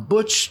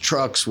 Butch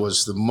Trucks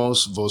was the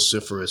most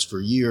vociferous for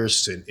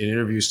years in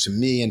interviews to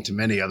me and to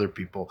many other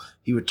people.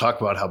 He would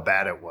talk about how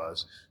bad it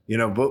was.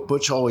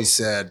 Butch always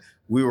said,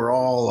 we were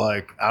all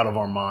like out of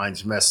our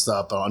minds, messed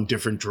up on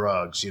different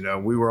drugs.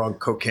 We were on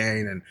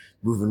cocaine and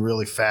moving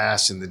really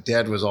fast, and the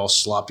Dead was all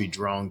sloppy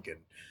drunk,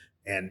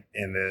 and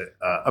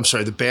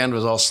the band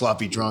was all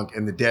sloppy drunk,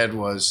 and the Dead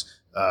was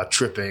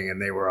tripping,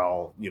 and they were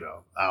all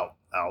out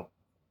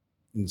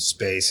in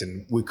space,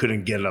 and we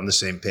couldn't get it on the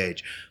same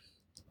page.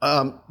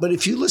 But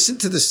if you listen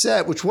to the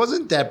set, which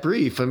wasn't that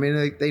brief, I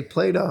mean, they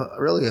played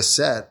a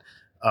set.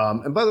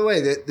 And by the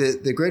way,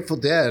 the Grateful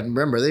Dead,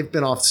 remember, they've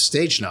been off the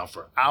stage now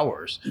for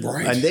hours.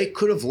 Right. And they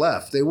could have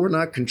left. They were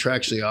not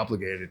contractually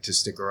obligated to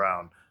stick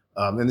around.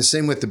 And the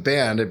same with the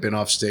band. Had been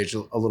off stage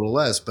a little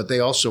less, but they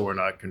also were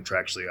not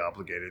contractually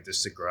obligated to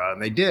stick around,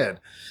 and they did.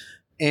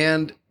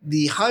 And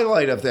the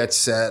highlight of that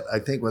set, I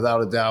think,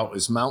 without a doubt,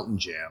 is Mountain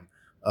Jam,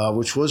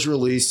 which was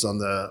released on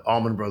the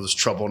Allman Brothers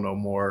Trouble No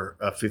More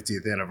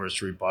 50th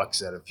anniversary box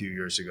set a few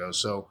years ago.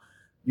 So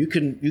you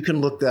can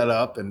look that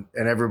up, and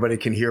everybody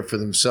can hear for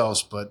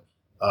themselves. But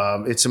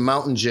it's a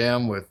Mountain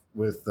Jam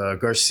with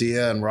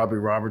Garcia and Robbie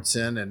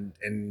Robertson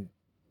and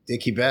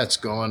Dickie Betts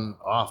going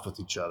off with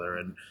each other.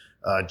 And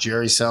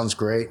Jerry sounds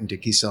great, and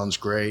Dickie sounds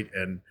great.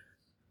 And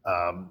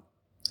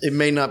it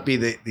may not be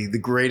the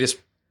greatest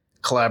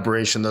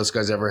collaboration those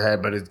guys ever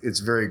had, but it's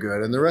very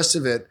good. And the rest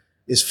of it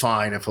is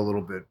fine, if a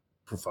little bit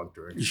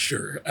perfunctory.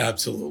 Sure,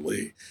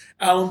 absolutely.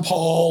 Alan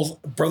Paul,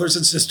 Brothers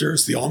and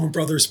Sisters, the Allman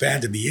Brothers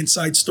Band, and the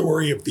inside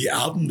story of the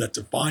album that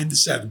defined the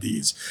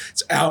 70s.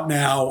 It's out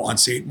now on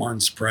St.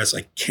 Martin's Press.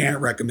 I can't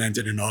recommend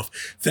it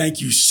enough.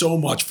 Thank you so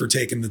much for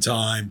taking the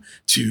time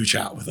to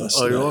chat with us.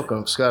 Oh, you're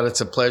welcome, Scott.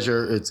 It's a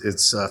pleasure.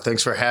 It's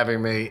thanks for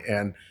having me.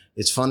 And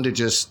it's fun to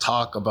just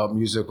talk about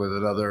music with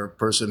another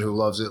person who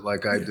loves it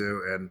like I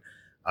do. And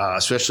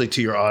especially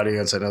to your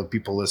audience, I know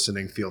people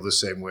listening feel the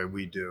same way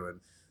we do. And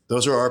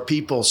those are our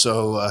people,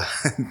 so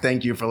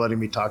thank you for letting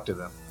me talk to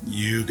them.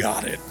 You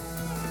got it.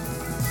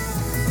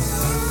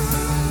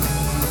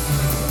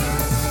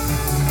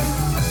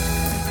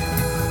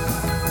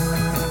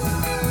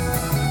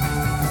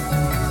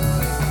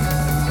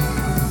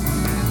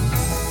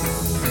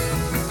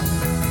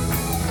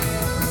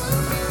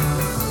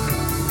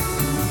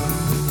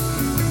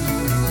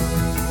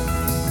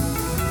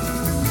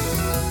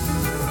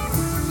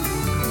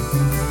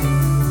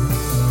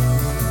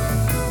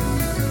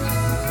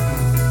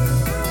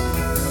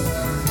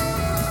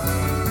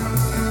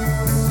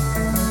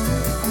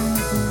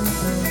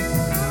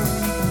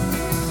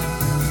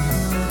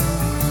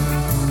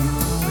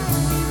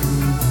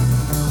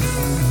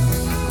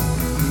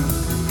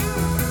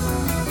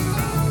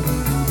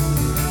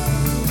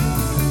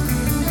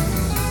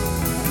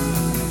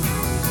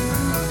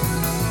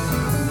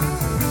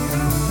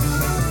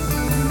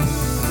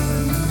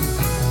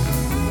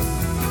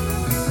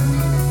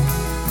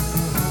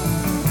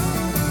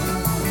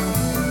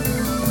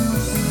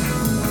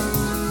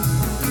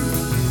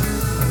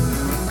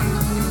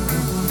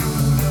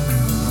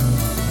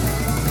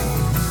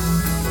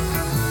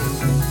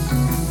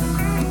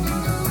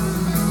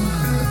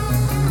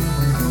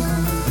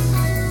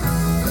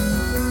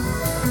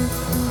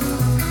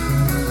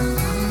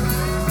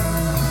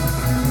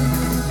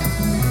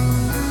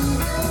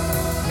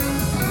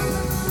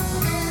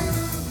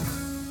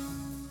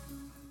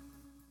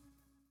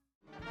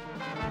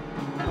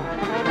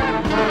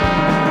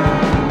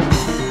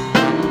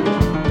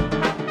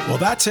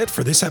 That's it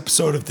for this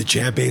episode of the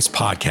Jam Bass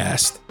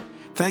Podcast.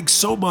 Thanks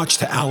so much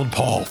to Alan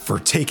Paul for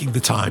taking the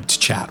time to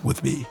chat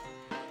with me.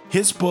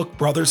 His book,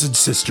 Brothers and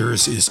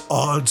Sisters, is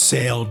on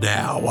sale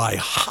now. I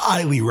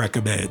highly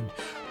recommend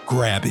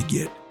grabbing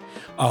it.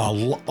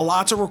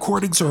 Lots of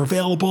recordings are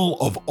available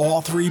of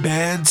all three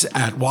bands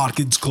at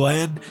Watkins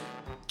Glen.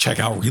 Check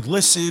out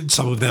Re-Listen.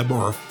 Some of them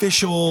are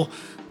official.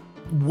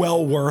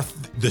 Well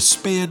worth the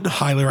spin.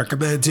 Highly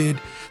recommended.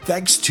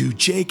 Thanks to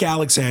Jake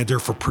Alexander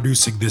for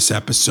producing this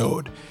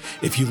episode.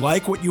 If you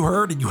like what you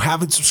heard and you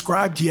haven't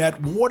subscribed yet,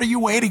 what are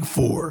you waiting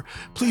for?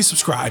 Please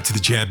subscribe to the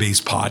Jam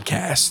Bass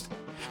Podcast.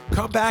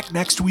 Come back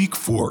next week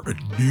for a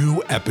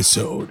new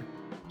episode.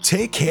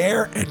 Take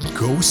care and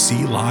go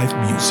see live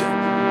music.